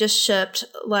 So we just shipped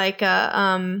like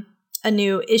a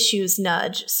new issues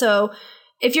nudge. So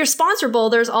if you're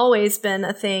sponsorable, there's always been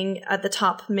a thing at the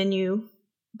top menu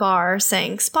bar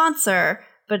saying sponsor,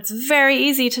 but it's very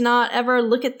easy to not ever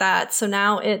look at that. So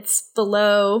now it's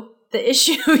below the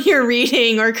issue you're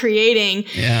reading or creating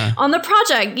on the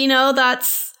project,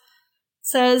 that's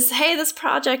says, hey, this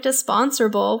project is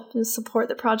sponsorable. You support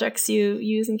the projects you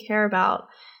use and care about.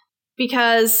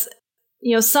 Because,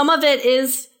 some of it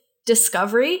is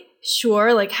discovery.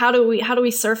 Sure, like how do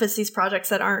we surface these projects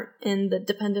that aren't in the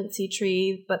dependency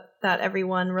tree, but that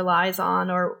everyone relies on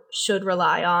or should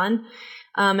rely on?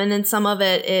 And then some of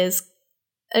it is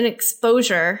an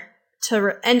exposure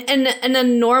to and a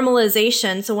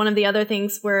normalization. So one of the other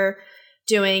things we're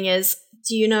doing is,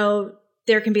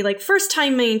 there can be like first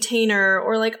time maintainer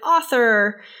or like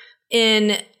author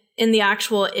in the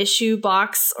actual issue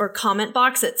box or comment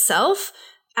box itself,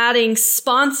 adding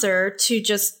sponsor to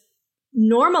just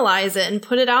normalize it and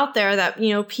put it out there that,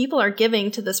 people are giving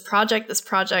to this project. This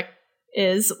project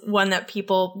is one that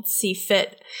people see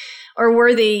fit or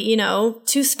worthy,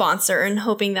 to sponsor, and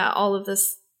hoping that all of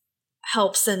this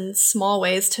helps in small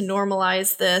ways to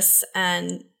normalize this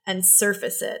and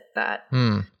surface it.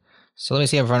 So let me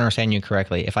see if I understand you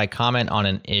correctly. If I comment on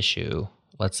an issue,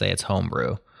 let's say it's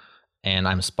Homebrew, and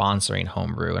I'm sponsoring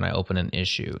Homebrew, and I open an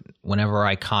issue, whenever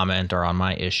I comment or on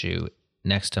my issue,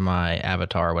 next to my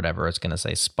avatar or whatever, it's going to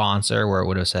say sponsor, where it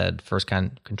would have said first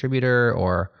contributor,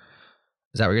 or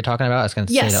is that what you're talking about? It's going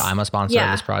to say that I'm a sponsor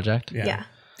of this project? Yeah.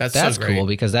 That's so cool,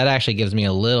 because that actually gives me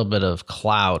a little bit of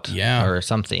clout or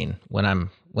something.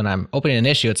 When I'm opening an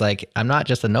issue, it's like, I'm not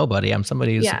just a nobody, I'm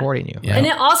somebody who's supporting you. Yeah. And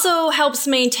it also helps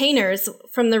maintainers,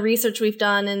 from the research we've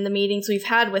done and the meetings we've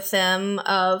had with them,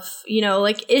 of,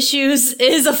 like issues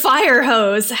is a fire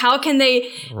hose. How can they,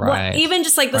 even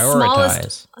just like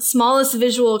the smallest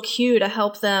visual cue to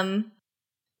help them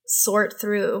sort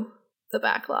through the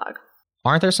backlog.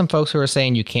 Aren't there some folks who are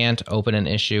saying you can't open an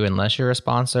issue unless you're a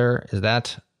sponsor?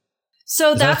 That's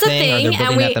a thing,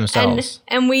 and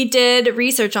and we did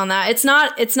research on that. It's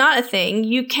not a thing.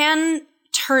 You can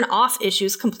turn off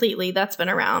issues completely. That's been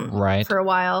around for a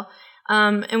while.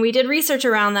 And we did research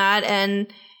around that, and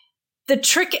the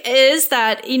trick is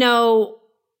that,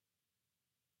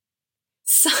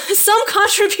 some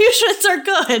contributions are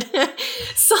good.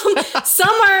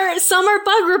 some are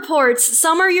bug reports,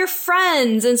 some are your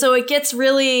friends, and so it gets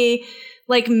really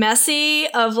like messy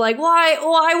of like, well,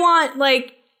 I want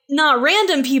like not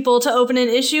random people to open an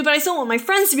issue, but I still want my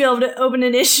friends to be able to open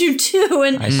an issue too,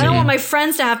 and I don't want my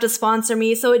friends to have to sponsor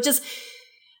me. So it just,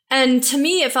 and to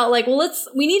me, it felt like, well,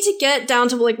 we need to get down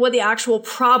to like what the actual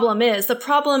problem is. The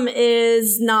problem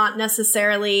is not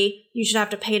necessarily you should have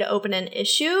to pay to open an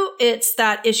issue. It's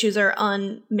that issues are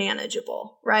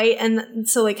unmanageable, right? And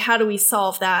so like, how do we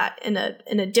solve that in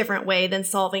a different way than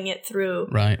solving it through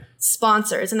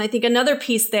sponsors? And I think another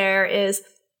piece there is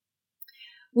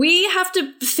we have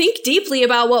to think deeply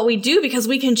about what we do, because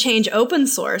we can change open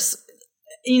source.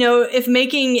 If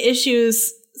making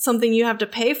issues something you have to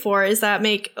pay for, is that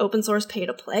make open source pay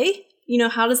to play?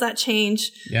 How does that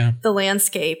change the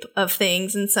landscape of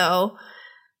things? And so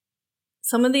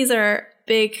some of these are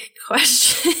big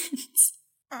questions.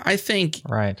 I think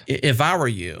if I were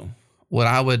you, what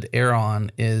I would err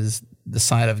on is the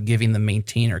side of giving the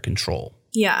maintainer control.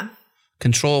 Yeah.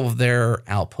 control of their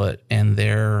output and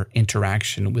their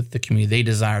interaction with the community they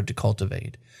desire to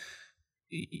cultivate.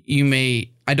 You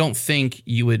may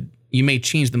may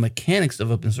change the mechanics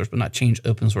of open source, but not change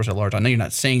open source at large. I know you're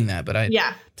not saying that, but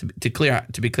to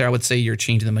be clear, I would say you're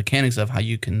changing the mechanics of how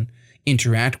you can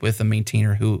interact with a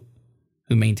maintainer who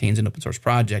maintains an open source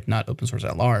project, not open source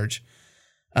at large.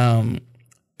 And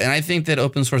I think that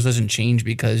open source doesn't change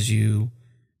because you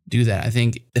do that. I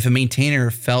think if a maintainer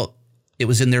felt it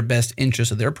was in their best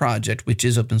interest of their project, which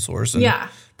is open source and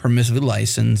permissively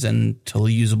licensed and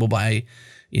totally usable by,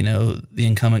 the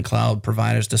incumbent cloud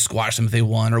providers to squash them if they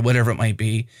want or whatever it might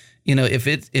be. If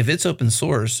it's open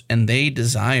source and they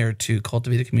desire to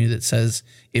cultivate a community that says,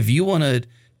 if you want to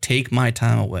take my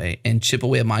time away and chip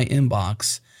away at my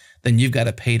inbox, then you've got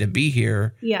to pay to be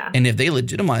here. Yeah. And if they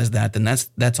legitimize that, then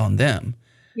that's on them.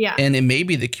 Yeah. And it may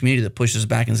be the community that pushes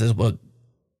back and says, well,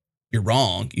 you're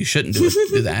wrong. You shouldn't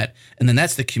do that. And then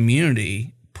that's the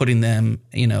community putting them,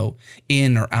 in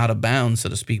or out of bounds, so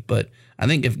to speak. But I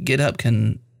think if GitHub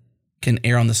can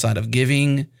err on the side of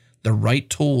giving the right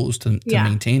tools to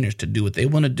maintainers to do what they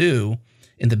want to do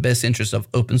in the best interest of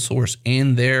open source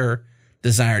and their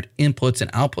desired inputs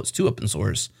and outputs to open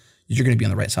source, you're going to be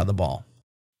on the right side of the ball.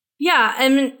 Yeah.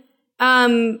 And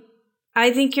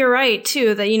I think you're right,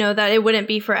 too, that, that it wouldn't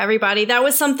be for everybody. That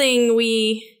was something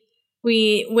we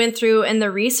went through, and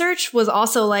the research was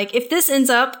also like, if this ends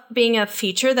up being a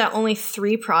feature that only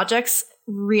 3 projects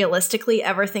realistically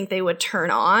ever think they would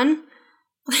turn on,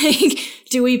 like,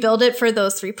 do we build it for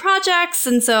those 3 projects?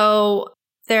 And so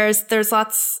there's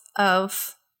lots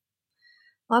of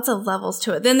levels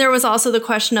to it. Then there was also the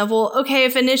question of, well, okay,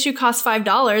 if an issue costs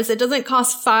 $5, it doesn't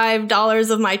cost $5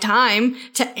 of my time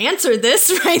to answer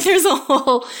this, right? There's a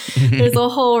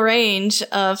whole range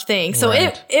of things. So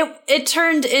it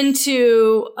turned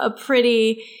into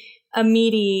a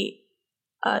meaty,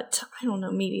 I don't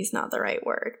know, meaty is not the right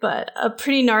word, but a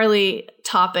pretty gnarly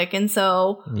topic. And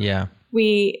so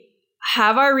we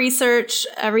have our research,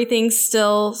 everything's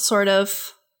still sort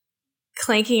of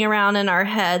clanking around in our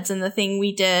heads, and the thing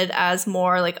we did as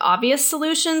more like obvious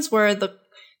solutions were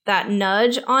that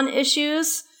nudge on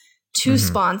issues to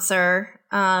sponsor,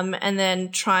 and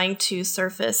then trying to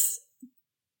surface,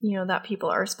 that people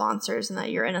are sponsors and that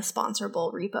you're in a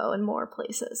sponsorable repo in more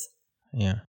places.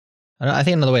 Yeah. I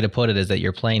think another way to put it is that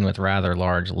you're playing with rather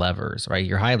large levers, right?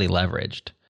 You're highly leveraged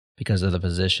because of the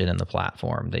position and the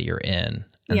platform that you're in.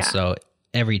 And so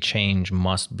every change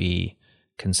must be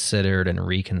considered and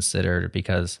reconsidered,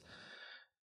 because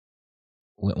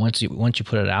once you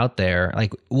put it out there,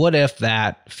 like, what if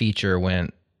that feature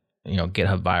went,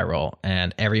 GitHub viral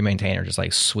and every maintainer just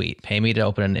like, sweet, pay me to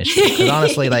open an issue? Because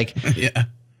honestly, like,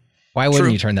 why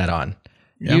wouldn't you turn that on?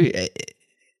 Yeah.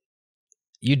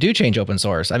 You do change open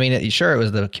source. I mean, sure, it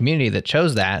was the community that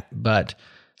chose that, but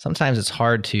sometimes it's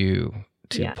hard to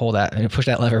pull that and push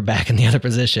that lever back in the other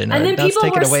position. And then people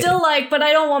were still like, but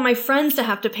I don't want my friends to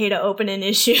have to pay to open an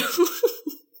issue.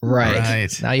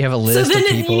 Right. Now you have a list of people. So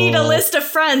then you need a list of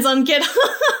friends on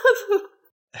GitHub.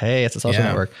 Hey, it's a social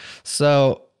network.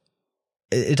 So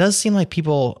it does seem like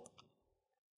people,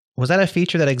 was that a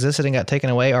feature that existed and got taken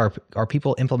away? Or are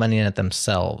people implementing it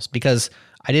themselves? Because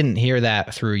I didn't hear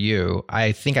that through you.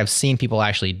 I think I've seen people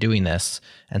actually doing this.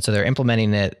 And so they're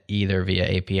implementing it either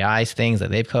via APIs, things that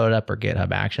they've coded up, or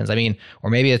GitHub Actions. I mean, or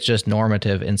maybe it's just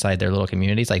normative inside their little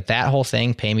communities. Like that whole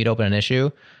thing, pay me to open an issue.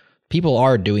 People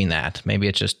are doing that. Maybe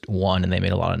it's just one and they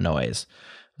made a lot of noise.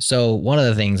 So one of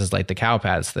the things is like the cow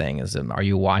pads thing is, are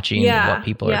you watching what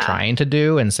people are trying to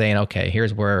do and saying, okay,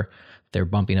 here's where they're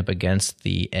bumping up against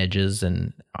the edges,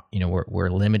 and we're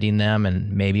limiting them, and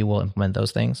maybe we'll implement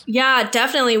those things? Yeah,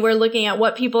 definitely. We're looking at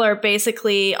what people are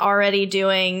basically already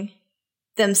doing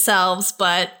themselves,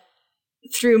 but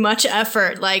through much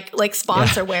effort, like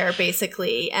sponsorware,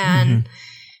 basically, and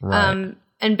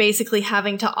and basically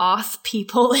having to auth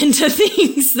people into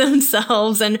things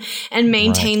themselves, and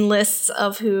maintain lists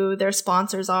of who their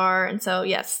sponsors are. And so,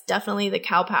 yes, definitely the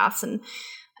cow paths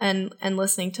and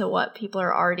listening to what people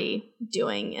are already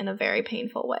doing in a very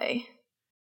painful way.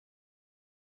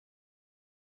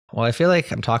 Well, I feel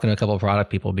like I'm talking to a couple of product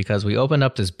people, because we opened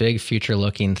up this big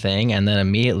future-looking thing, and then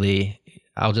immediately,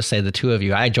 I'll just say the two of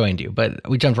you, I joined you, but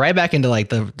we jumped right back into like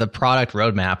the product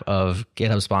roadmap of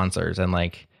GitHub sponsors and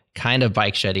like kind of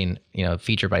bike shedding,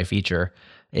 feature by feature.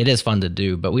 It is fun to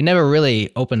do, but we never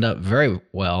really opened up very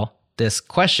well this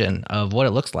question of what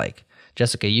it looks like.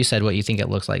 Jessica, you said what you think it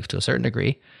looks like to a certain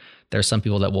degree. There's some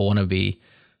people that will want to be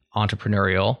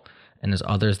entrepreneurial, and there's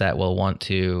others that will want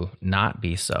to not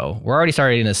be so. We're already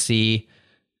starting to see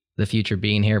the future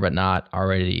being here, but not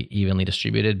already evenly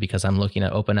distributed, because I'm looking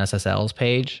at OpenSSL's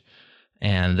page,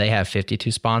 and they have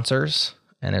 52 sponsors,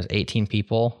 and there's 18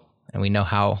 people, and we know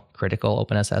how critical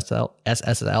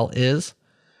OpenSSL is,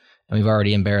 and we've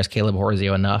already embarrassed Caleb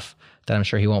Horzio enough that I'm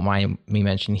sure he won't mind me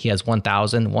mentioning he has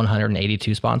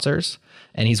 1,182 sponsors,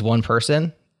 and he's one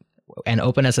person, and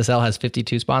OpenSSL has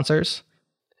 52 sponsors.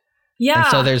 Yeah.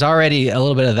 And so there's already a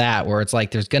little bit of that where it's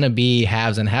like there's going to be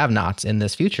haves and have-nots in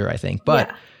this future, I think.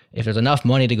 But if there's enough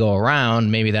money to go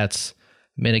around, maybe that's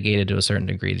mitigated to a certain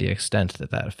degree to the extent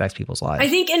that that affects people's lives. I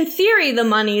think in theory the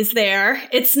money's there.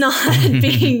 It's not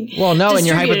being well, no, in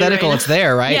your hypothetical right it's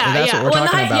there, right? Yeah, that's what we're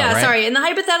talking about, yeah, right? sorry. In the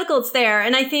hypothetical it's there.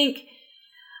 And I think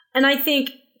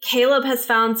Caleb has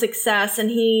found success, and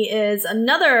he is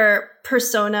another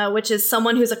persona, which is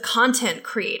someone who's a content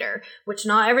creator, which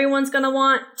not everyone's going to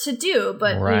want to do,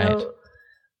 but right. you know,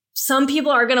 some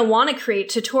people are going to want to create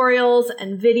tutorials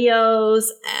and videos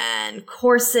and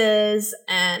courses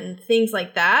and things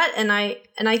like that. And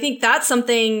I think that's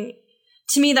something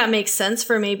to me that makes sense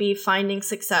for maybe finding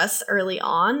success early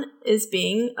on, is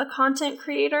being a content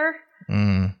creator.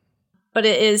 But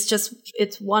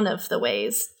it's one of the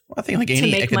ways. Well, I think like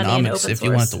any economics, if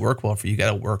you want it to work well for you,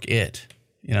 got to work it.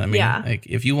 You know what I mean? Yeah. Like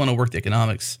if you want to work the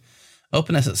economics,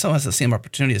 OpenSSL has the same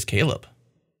opportunity as Caleb,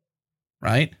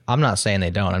 right? I'm not saying they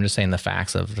don't. I'm just saying the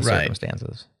facts of the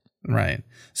circumstances. Right.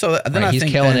 So then he's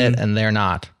killing it, and they're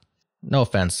not. No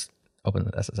offense,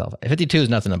 OpenSSL. 52 is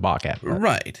nothing to balk at. But.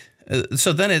 Right.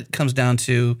 So then it comes down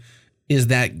to, is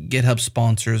that GitHub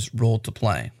sponsor's role to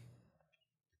play?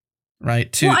 Right.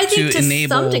 To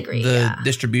enable the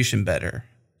distribution better,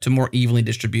 to more evenly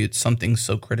distribute something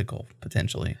so critical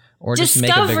potentially. Or just make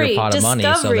a bigger pot of money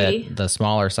so that the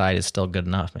smaller side is still good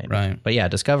enough, maybe. Right. But yeah,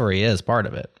 discovery is part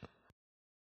of it.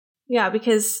 Yeah,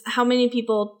 because how many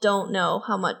people don't know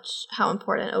how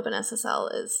important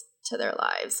OpenSSL is to their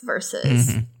lives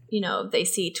versus, you know, they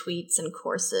see tweets and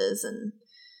courses and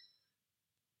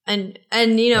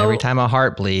you know, every time a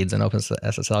heart bleeds, and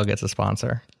OpenSSL gets a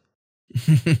sponsor.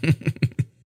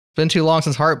 It's been too long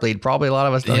since Heartbleed. Probably a lot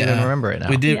of us don't even remember it now.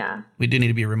 We do need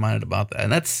to be reminded about that.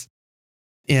 And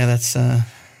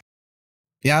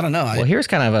I don't know. Well, here's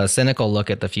kind of a cynical look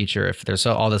at the future. If there's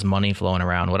all this money flowing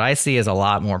around, what I see is a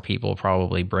lot more people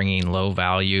probably bringing low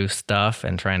value stuff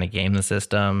and trying to game the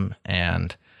system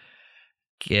and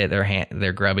get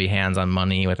their grubby hands on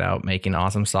money without making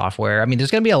awesome software. I mean,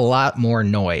 there's going to be a lot more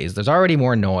noise. There's already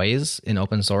more noise in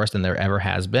open source than there ever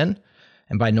has been.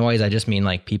 And by noise, I just mean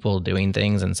like people doing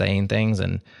things and saying things.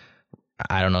 And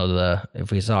I don't know,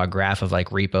 if we saw a graph of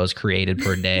like repos created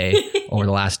per day over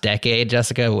the last decade,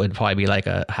 Jessica, it would probably be like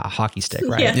a hockey stick,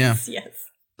 right? Yes.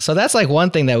 So that's like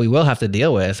one thing that we will have to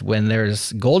deal with when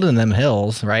there's gold in them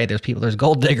hills, right? There's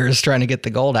gold diggers trying to get the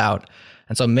gold out.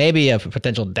 And so maybe a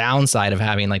potential downside of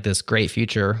having like this great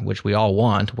future, which we all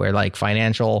want, where like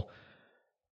financial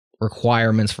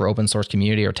requirements for open source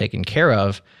community are taken care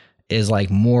of, is like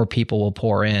more people will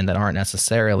pour in that aren't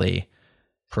necessarily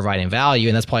providing value.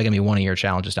 And that's probably going to be one of your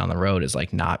challenges down the road, is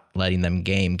like not letting them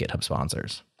game GitHub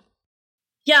sponsors.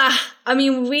 Yeah. I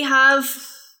mean, we have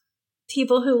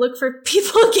people who look for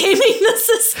people gaming the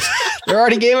system. They're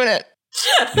already gaming it.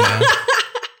 Yeah.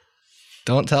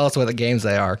 Don't tell us what the games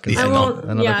they are, because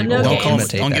don't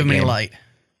give them any light.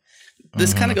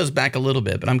 This kind of goes back a little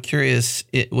bit, but I'm curious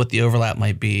what the overlap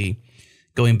might be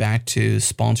going back to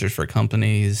sponsors for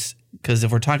companies. Because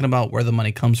if we're talking about where the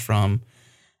money comes from,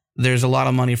 there's a lot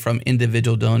of money from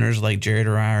individual donors like Jared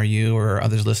or I or you or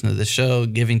others listening to this show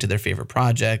giving to their favorite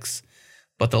projects.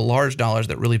 But the large dollars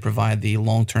that really provide the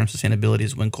long-term sustainability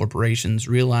is when corporations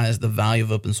realize the value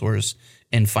of open source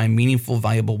and find meaningful,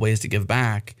 valuable ways to give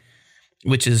back,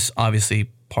 which is obviously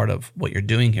part of what you're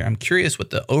doing here. I'm curious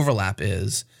what the overlap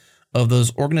is of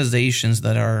those organizations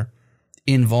that are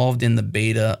involved in the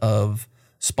beta of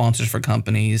sponsors for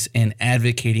companies and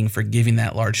advocating for giving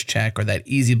that large check or that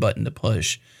easy button to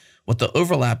push, what the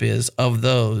overlap is of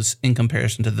those in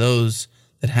comparison to those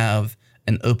that have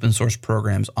an open source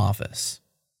programs office.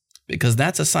 Because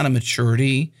that's a sign of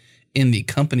maturity in the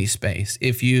company space.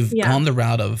 If you've gone the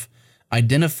route of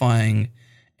identifying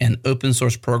an open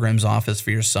source programs office for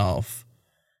yourself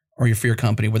or for your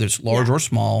company, whether it's large or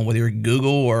small, whether you're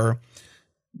Google or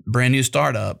brand new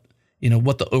startup, you know,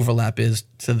 what the overlap is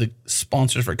to the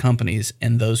sponsors for companies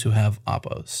and those who have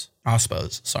OSPOs.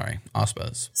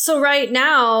 So right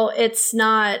now it's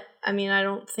not, I mean, I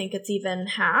don't think it's even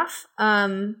half.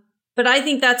 But I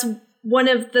think that's one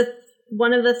of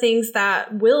the things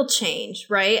that will change,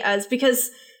 right? Because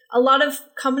a lot of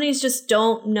companies just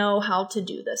don't know how to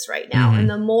do this right now. And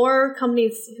the more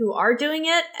companies who are doing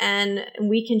it and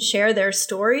we can share their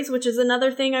stories, which is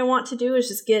another thing I want to do, is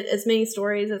just get as many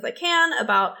stories as I can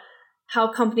about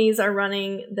how companies are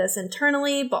running this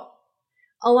internally, but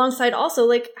alongside also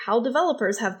like how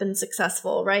developers have been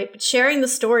successful, right? But sharing the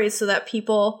stories so that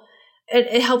people,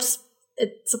 it helps.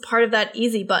 It's a part of that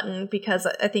easy button, because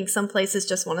I think some places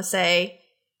just want to say,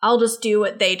 I'll just do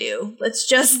what they do. Let's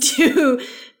just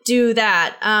do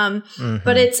that.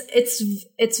 But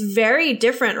it's very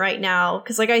different right now,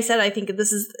 because like I said, I think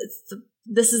this is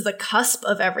the cusp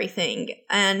of everything.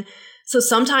 And so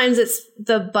sometimes it's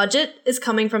the budget is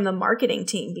coming from the marketing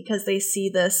team because they see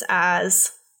this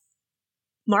as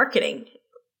marketing,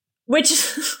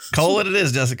 which call it what it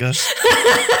is, Jessica.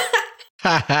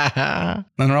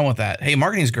 Nothing wrong with that. Hey,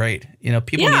 marketing's great. You know,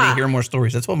 people need to hear more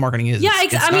stories. That's what marketing is. Yeah,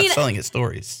 it's not selling, it's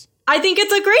stories. I think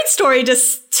it's a great story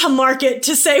just to market,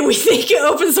 to say we think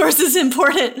open source is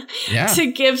important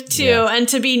to give to and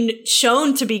to be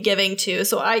shown to be giving to.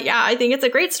 So I think it's a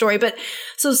great story. But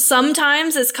so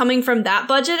sometimes it's coming from that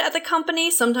budget at the company.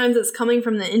 Sometimes it's coming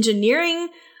from the engineering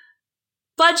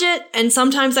budget. And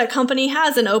sometimes that company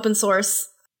has an open source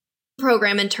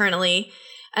program internally.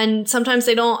 And sometimes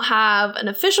they don't have an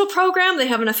official program. They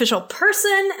have an official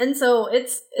person. And so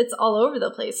it's all over the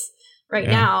place right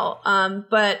now.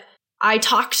 But I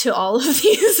talk to all of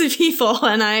these people,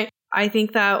 and I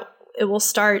think that it will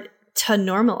start to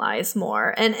normalize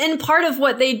more. And part of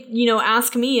what they,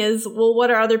 ask me is, well, what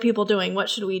are other people doing? What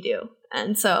should we do?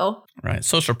 And so. Right.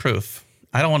 Social proof.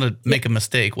 I don't want to make a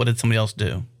mistake. What did somebody else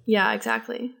do? Yeah,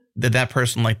 exactly. Did that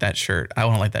person like that shirt? I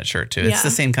want to like that shirt too. It's the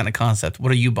same kind of concept.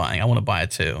 What are you buying? I want to buy it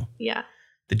too. Yeah.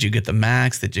 Did you get the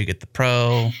max? Did you get the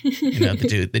pro?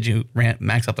 Did you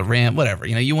max out the ramp? Whatever.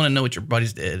 You want to know what your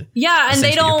buddies did. Yeah, and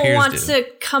they don't want to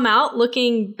come out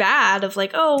looking bad of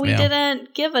like, oh, we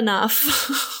didn't give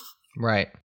enough. Right.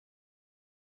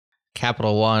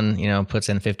 Capital One, puts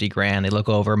in 50 grand. They look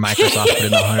over, Microsoft put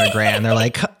in 100 grand. They're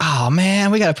like, oh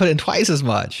man, we got to put in twice as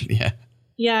much. Yeah.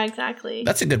 Yeah, exactly.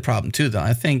 That's a good problem too, though.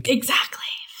 I think exactly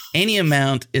any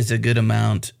amount is a good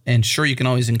amount, and sure, you can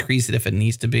always increase it if it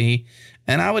needs to be.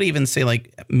 And I would even say,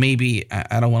 like, maybe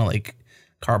I don't want to like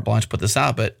carte blanche put this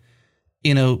out, but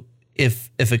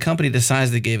if a company decides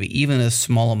to give even a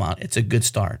small amount, it's a good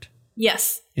start.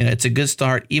 Yes. It's a good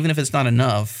start, even if it's not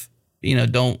enough.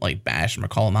 Don't like bash them or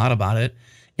call them out about it.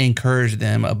 Encourage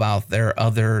them about their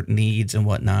other needs and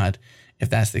whatnot, if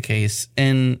that's the case,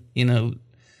 and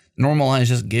normalize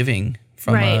just giving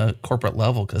from a corporate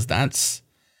level, because that's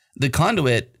the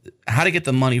conduit, how to get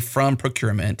the money from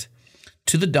procurement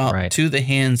to the to the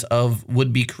hands of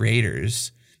would-be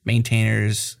creators,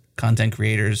 maintainers, content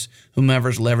creators,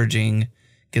 whomever's leveraging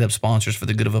GitHub sponsors for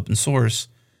the good of open source.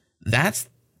 That's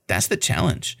the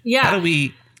challenge. Yeah. How do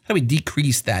we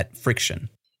decrease that friction?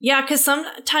 Yeah, because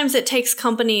sometimes it takes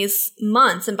companies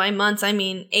months, and by months I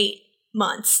mean 8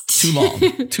 months. Too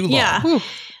long. Too long. Yeah.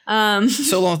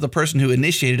 So long as the person who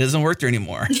initiated it doesn't work there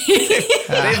anymore.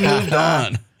 They've moved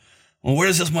on. Well, where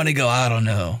does this money go? I don't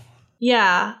know.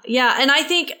 Yeah. Yeah. And I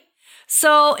think,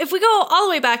 so if we go all the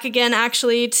way back again,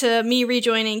 actually, to me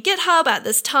rejoining GitHub at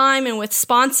this time and with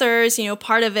sponsors,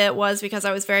 part of it was because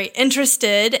I was very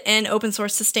interested in open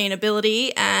source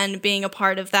sustainability and being a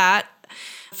part of that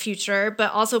future.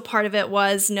 But also part of it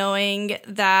was knowing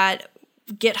that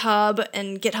GitHub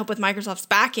and GitHub with Microsoft's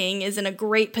backing is in a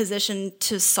great position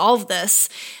to solve this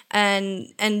and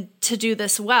to do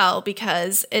this well,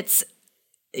 because it's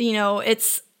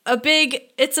a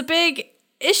big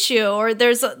issue, or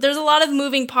there's a lot of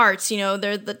moving parts,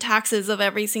 there's the taxes of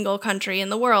every single country in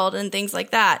the world and things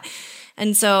like that.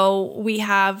 And so we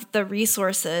have the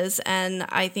resources, and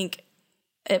I think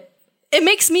it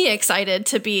makes me excited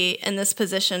to be in this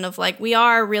position of like, we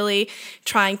are really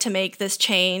trying to make this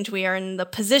change. We are in the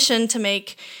position to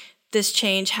make this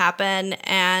change happen.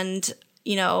 And,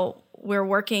 we're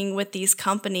working with these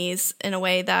companies in a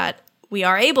way that we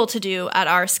are able to do at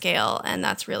our scale. And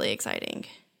that's really exciting.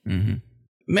 Mm-hmm.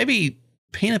 Maybe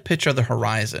paint a picture of the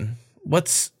horizon.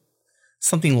 What's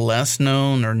something less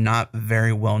known or not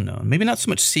very well known? Maybe not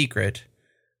so much secret,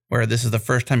 where this is the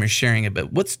first time you're sharing it,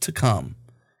 but what's to come?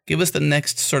 Give us the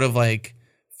next sort of like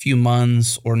few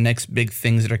months or next big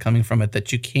things that are coming from it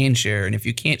that you can share. And if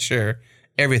you can't share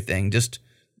everything, just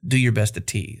do your best to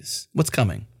tease. What's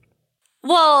coming?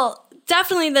 Well,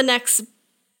 definitely the next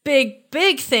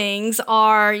big things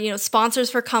are, sponsors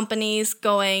for companies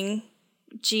going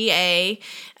GA,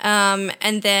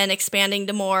 and then expanding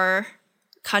to more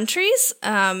countries.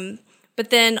 But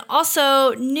then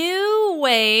also new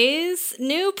ways,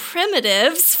 new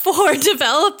primitives for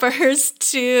developers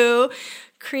to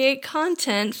create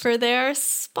content for their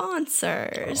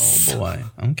sponsors. Oh boy.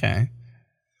 Okay.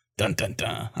 Dun, dun,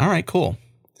 dun. All right, cool.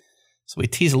 So we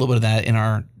tease a little bit of that in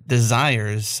our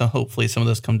desires. So hopefully some of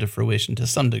those come to fruition to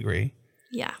some degree.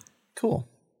 Yeah. Cool.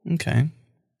 Okay.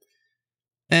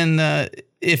 And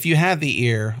if you have the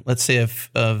ear, let's say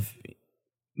of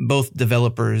both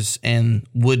developers and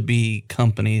would-be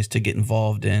companies to get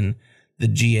involved in the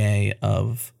GA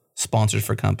of sponsors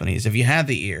for companies, if you have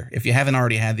the ear, if you haven't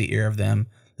already had the ear of them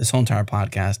this whole entire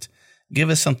podcast, give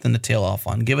us something to tail off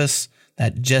on. Give us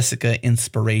that Jessica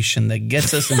inspiration that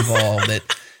gets us involved, that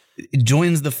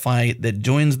joins the fight, that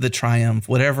joins the triumph,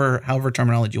 however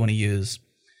terminology you want to use.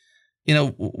 You know,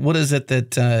 what is it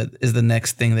that is the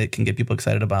next thing that can get people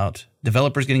excited about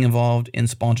developers getting involved in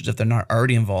sponsors if they're not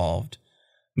already involved,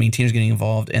 maintainers getting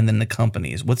involved, and then the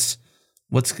companies? What's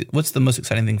the most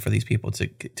exciting thing for these people to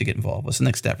get involved? What's the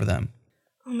next step for them?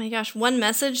 Oh my gosh, one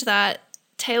message that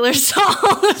tailors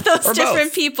all of those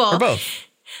different people. Or both.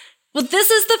 Well,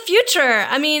 this is the future.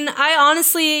 I mean, I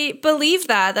honestly believe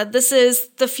that this is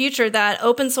the future, that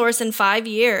open source in 5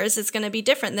 years is going to be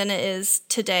different than it is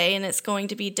today. And it's going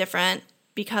to be different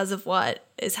because of what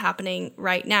is happening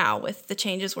right now with the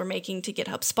changes we're making to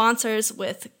GitHub sponsors,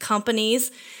 with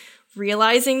companies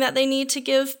realizing that they need to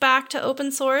give back to open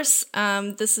source.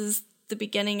 This is the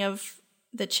beginning of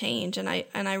the change. And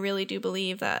I really do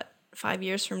believe that 5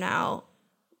 years from now,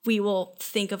 we will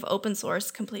think of open source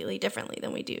completely differently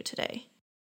than we do today.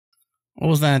 What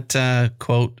was that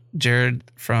quote, Jared,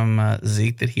 from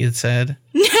Zeke that he had said?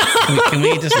 Can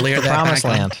we just layer that promised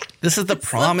back land? On? This is the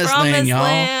promised land, y'all.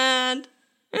 Land.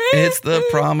 It's the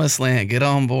promised land. Get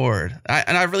on board.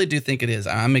 I really do think it is.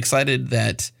 I'm excited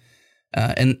that,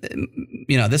 and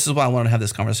you know, this is why I wanted to have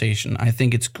this conversation. I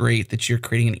think it's great that you're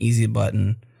creating an easy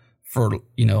button for,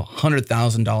 you know,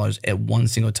 $100,000 at one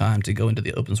single time to go into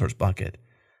the open source bucket.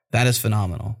 That is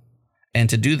phenomenal. And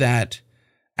to do that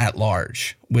at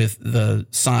large with the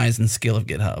size and scale of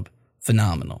GitHub,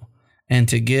 phenomenal. And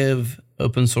to give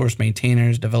open source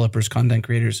maintainers, developers, content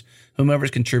creators, whomever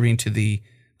is contributing to the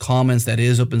commons that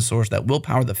is open source, that will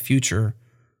power the future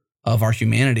of our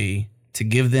humanity, to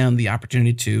give them the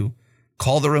opportunity to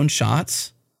call their own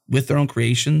shots with their own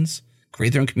creations,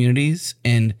 create their own communities,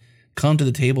 and come to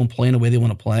the table and play in the way they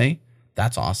want to play.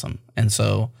 That's awesome. And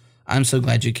so I'm so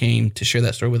glad you came to share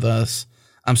that story with us.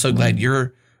 I'm so glad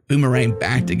you're boomerang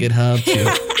back to GitHub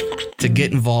to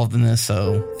get involved in this.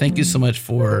 So thank you so much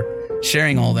for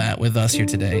sharing all that with us here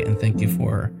today. And thank you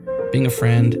for being a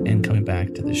friend and coming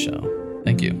back to the show.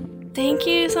 Thank you. Thank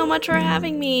you so much for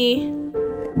having me.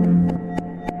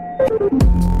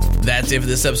 That's it for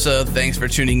this episode. Thanks for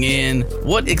tuning in.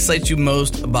 What excites you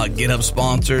most about GitHub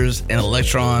sponsors and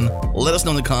Electron? Let us know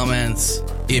in the comments.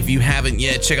 If you haven't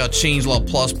yet, check out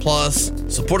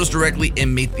Changelog++. Support us directly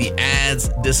and make the ads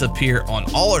disappear on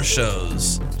all our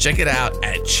shows. Check it out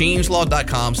at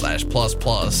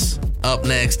changelog.com/++. Up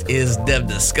next is Dev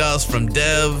Discuss from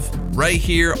Dev, right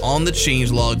here on the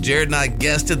Changelog. Jared and I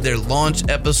guested their launch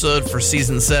episode for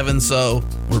Season 7, so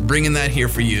we're bringing that here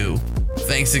for you.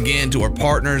 Thanks again to our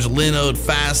partners, Linode,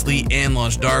 Fastly, and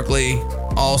Launch Darkly.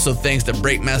 Also, thanks to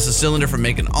Breakmaster Cylinder for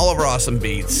making all of our awesome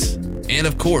beats. And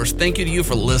of course, thank you to you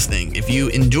for listening. If you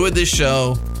enjoyed this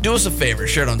show, do us a favor,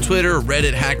 share it on Twitter,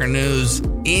 Reddit, Hacker News,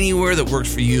 anywhere that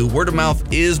works for you. Word of mouth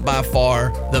is by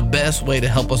far the best way to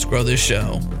help us grow this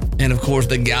show. And of course,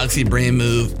 the Galaxy Brain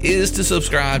move is to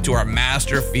subscribe to our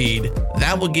master feed.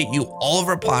 That will get you all of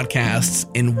our podcasts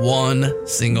in one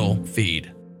single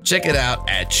feed. Check it out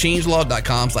at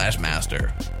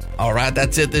changelog.com/master. All right,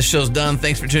 that's it. This show's done.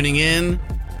 Thanks for tuning in.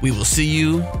 We will see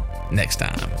you next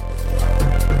time.